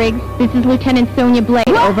 Major Briggs. This is Lieutenant Sonya Blade.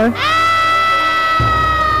 Over.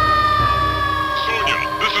 Sonya,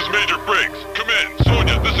 this is Major Briggs. Come in.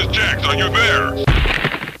 Sonya, this is Jax. Are you there?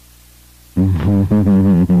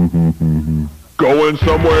 Going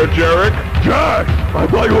somewhere, Jarek? Jax! I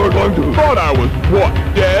thought you were going to... Thought I was, what,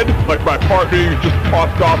 dead? Like my partner you just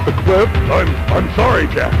tossed off the cliff? I'm sorry,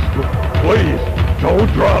 Jax. Please, don't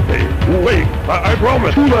drop me. Wait, I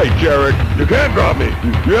promise. Too late, Jarek. You can't drop me.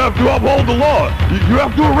 You have to uphold the law. You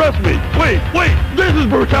have to arrest me. Wait, this is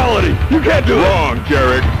brutality. You can't do it. Wrong,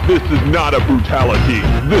 Jarek. This is not a brutality.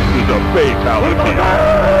 This is a fatality.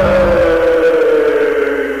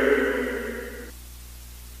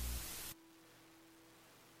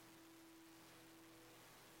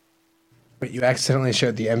 But you accidentally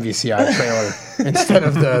showed the MVCI trailer instead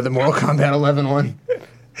of the Mortal Kombat 11 one.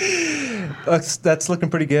 That's looking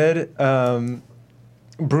pretty good.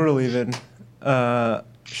 Brutal even.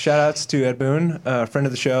 Shout outs to Ed Boon, friend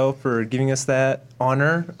of the show, for giving us that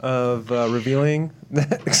honor of revealing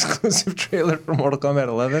that exclusive trailer for Mortal Kombat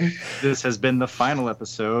 11. This has been the final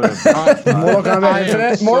episode of Mortal Kombat I am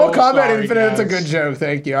Infinite. so Mortal Kombat sorry, Infinite. It's a guys. good joke.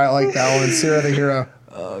 Thank you. I like that one. Zero the hero.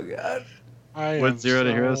 Oh, God. I am What'd Zero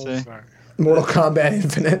to Hero say? sorry. Mortal Kombat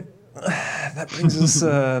Infinite. That brings us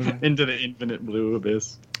into the infinite blue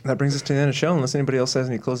abyss. to the end of the show, unless anybody else has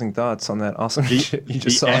any closing thoughts on that awesome shit you just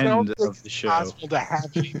the saw. I don't end think of the it's show. possible to have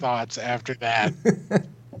any thoughts after that.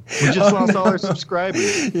 We just lost all our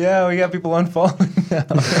subscribers. Yeah, we got people unfollowing now.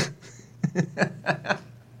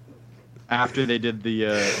 After they did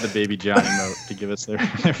the Baby John emote to give us their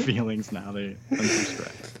feelings, now they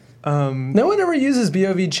unsubscribe. No one ever uses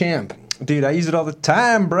BOV Champ. Dude, I use it all the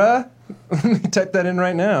time, bruh. Let me type that in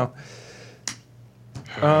right now.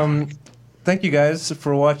 Thank you guys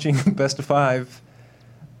for watching Best of 5.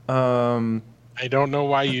 I I don't know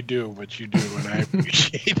why you do, but you do, and I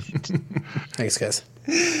appreciate it. Thanks, guys.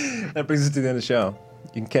 That brings us to the end of the show.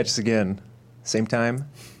 You can catch us again, same time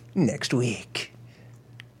next week.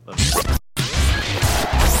 Love you.